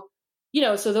so,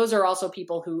 so those are also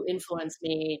people who influence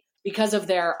me because of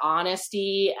their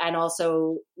honesty and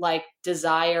also like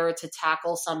desire to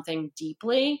tackle something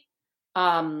deeply.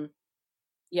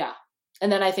 Yeah.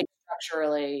 And then I think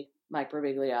structurally, Mike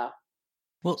Birbiglia.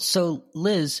 Well, so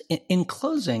Liz, in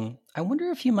closing, I wonder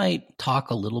if you might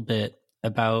talk a little bit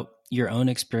about your own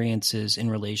experiences in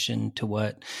relation to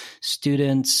what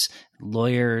students,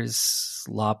 lawyers,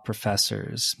 law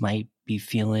professors might be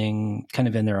feeling kind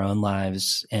of in their own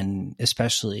lives, and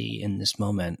especially in this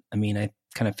moment. I mean, I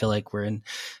kind of feel like we're in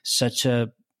such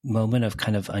a moment of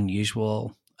kind of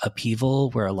unusual upheaval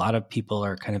where a lot of people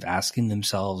are kind of asking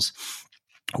themselves,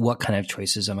 what kind of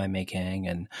choices am I making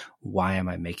and why am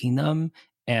I making them?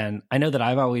 And I know that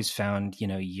I've always found,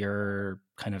 your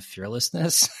kind of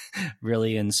fearlessness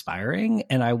really inspiring.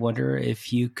 And I wonder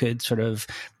if you could sort of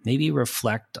maybe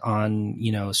reflect on,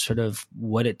 sort of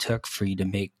what it took for you to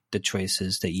make the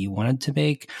choices that you wanted to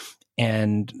make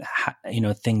and,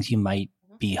 things you might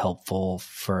be helpful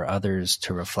for others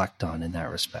to reflect on in that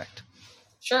respect.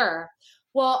 Sure.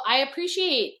 Well, I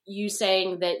appreciate you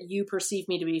saying that you perceive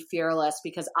me to be fearless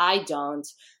because I don't.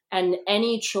 And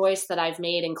any choice that I've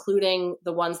made, including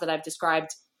the ones that I've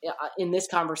described in this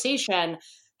conversation,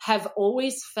 have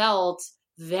always felt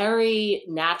very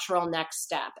natural next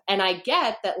step. And I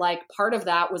get that like part of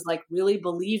that was like really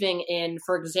believing in,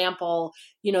 for example,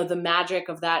 the magic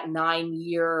of that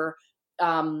 9-year,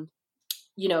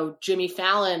 Jimmy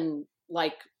Fallon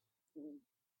like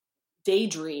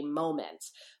daydream moment.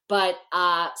 But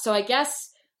so I guess,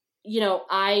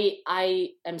 I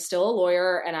am still a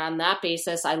lawyer, and on that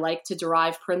basis, I like to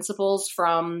derive principles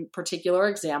from particular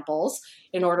examples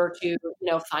in order to,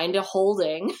 find a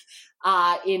holding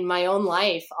in my own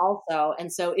life also.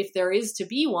 And so if there is to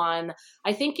be one,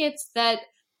 I think it's that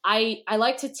I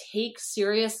like to take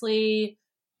seriously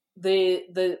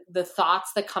the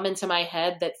thoughts that come into my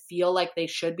head that feel like they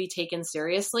should be taken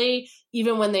seriously,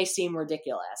 even when they seem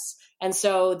ridiculous. And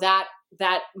so that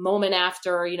moment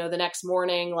after, the next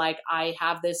morning, like I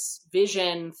have this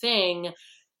vision thing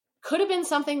could have been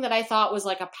something that I thought was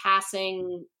like a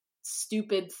passing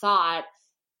stupid thought.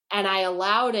 And I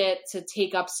allowed it to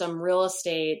take up some real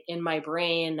estate in my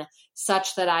brain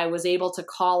such that I was able to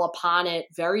call upon it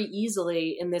very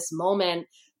easily in this moment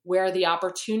where the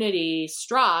opportunity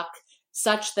struck,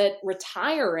 such that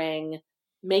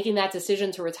making that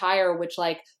decision to retire, which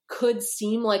like could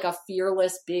seem like a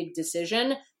fearless big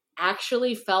decision,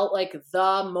 actually felt like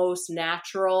the most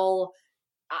natural.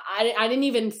 I didn't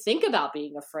even think about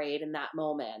being afraid in that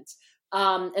moment.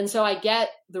 And so I get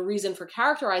the reason for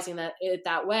characterizing it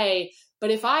that way. But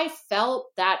if I felt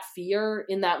that fear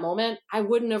in that moment, I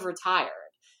wouldn't have retired.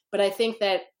 But I think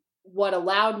that what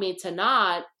allowed me to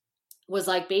not was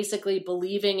like basically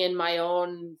believing in my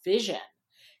own vision.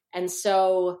 And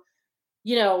so,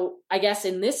 you know, I guess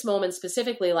in this moment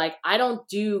specifically, like I don't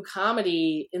do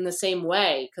comedy in the same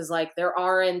way because like there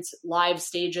aren't live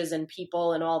stages and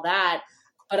people and all that,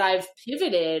 but I've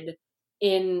pivoted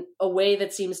in a way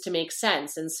that seems to make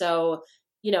sense. And so,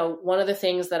 you know, one of the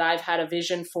things that I've had a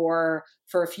vision for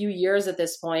a few years at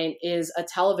this point is a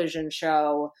television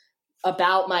show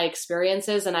about my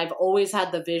experiences. And I've always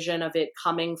had the vision of it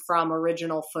coming from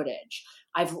original footage.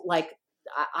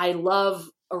 I love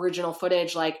original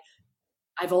footage. Like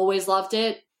I've always loved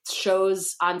it.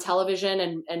 Shows on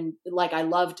television and like I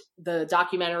loved the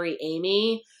documentary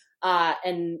Amy.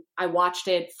 And I watched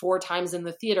it 4 times in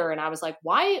the theater and I was like,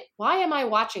 why am I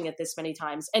watching it this many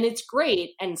times? And it's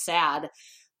great and sad.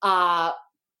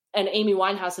 And Amy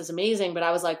Winehouse is amazing, but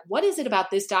I was like, what is it about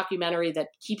this documentary that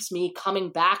keeps me coming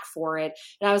back for it?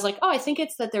 And I was like, oh, I think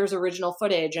it's that there's original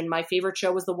footage and my favorite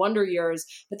show was The Wonder Years.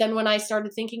 But then when I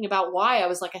started thinking about why, I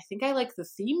was like, I think I like the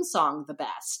theme song the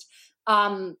best.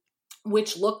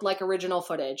 Which looked like original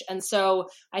footage. And so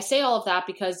I say all of that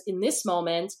because in this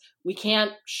moment, we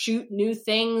can't shoot new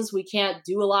things. We can't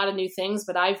do a lot of new things,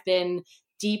 but I've been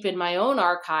deep in my own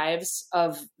archives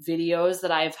of videos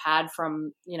that I've had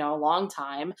from, you know, a long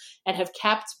time and have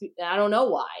kept, I don't know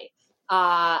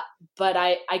why. But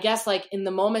I guess like in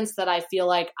the moments that I feel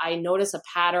like I notice a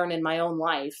pattern in my own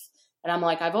life and I'm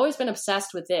like, I've always been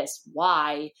obsessed with this.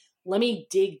 Why? Let me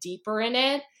dig deeper in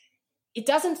it. It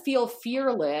doesn't feel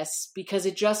fearless because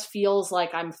it just feels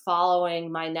like I'm following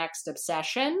my next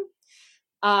obsession.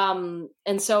 And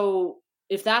so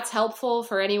if that's helpful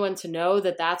for anyone to know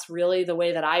that that's really the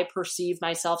way that I perceive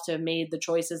myself to have made the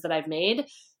choices that I've made,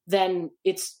 then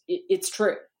it's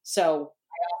true. So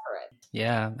I offer it.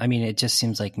 Yeah. I mean, it just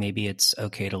seems like maybe it's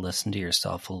okay to listen to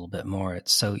yourself a little bit more.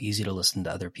 It's so easy to listen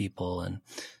to other people and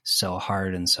so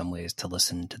hard in some ways to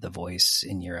listen to the voice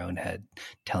in your own head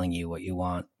telling you what you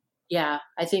want. Yeah,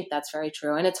 I think that's very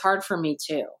true. And it's hard for me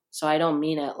too. So I don't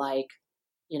mean it like,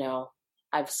 you know,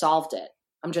 I've solved it.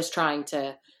 I'm just trying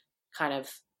to kind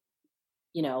of,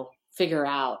 you know, figure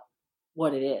out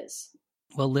what it is.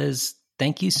 Well, Liz,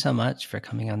 thank you so much for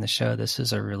coming on the show. This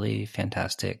is a really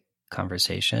fantastic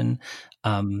conversation.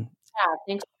 Yeah,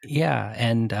 thanks. Yeah,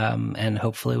 and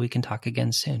hopefully we can talk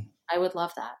again soon. I would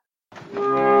love that.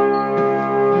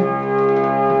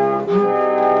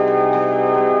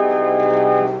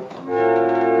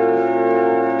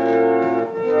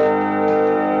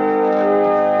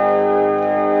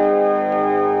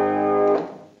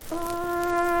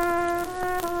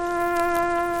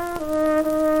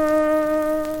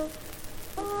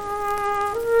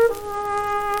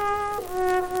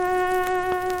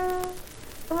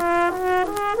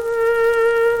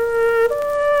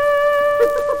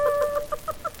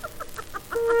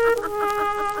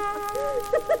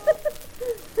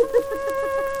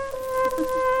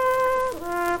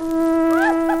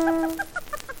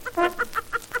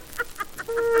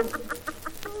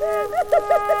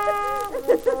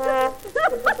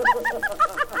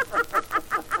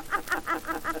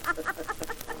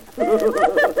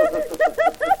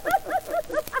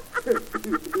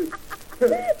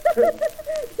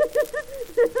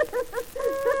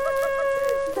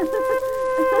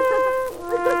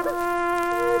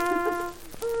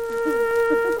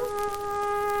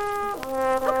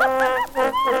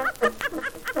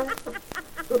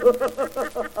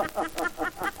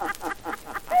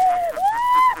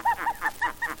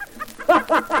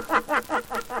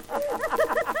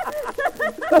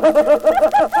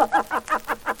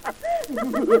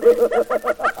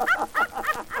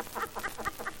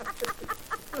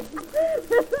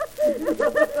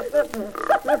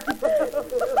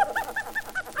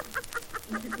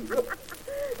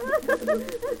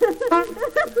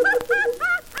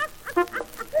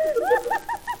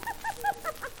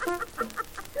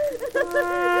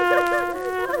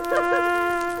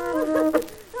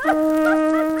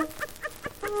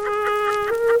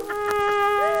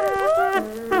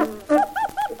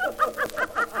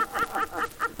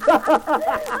 Ha ha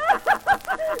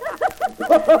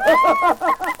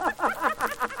ha ha!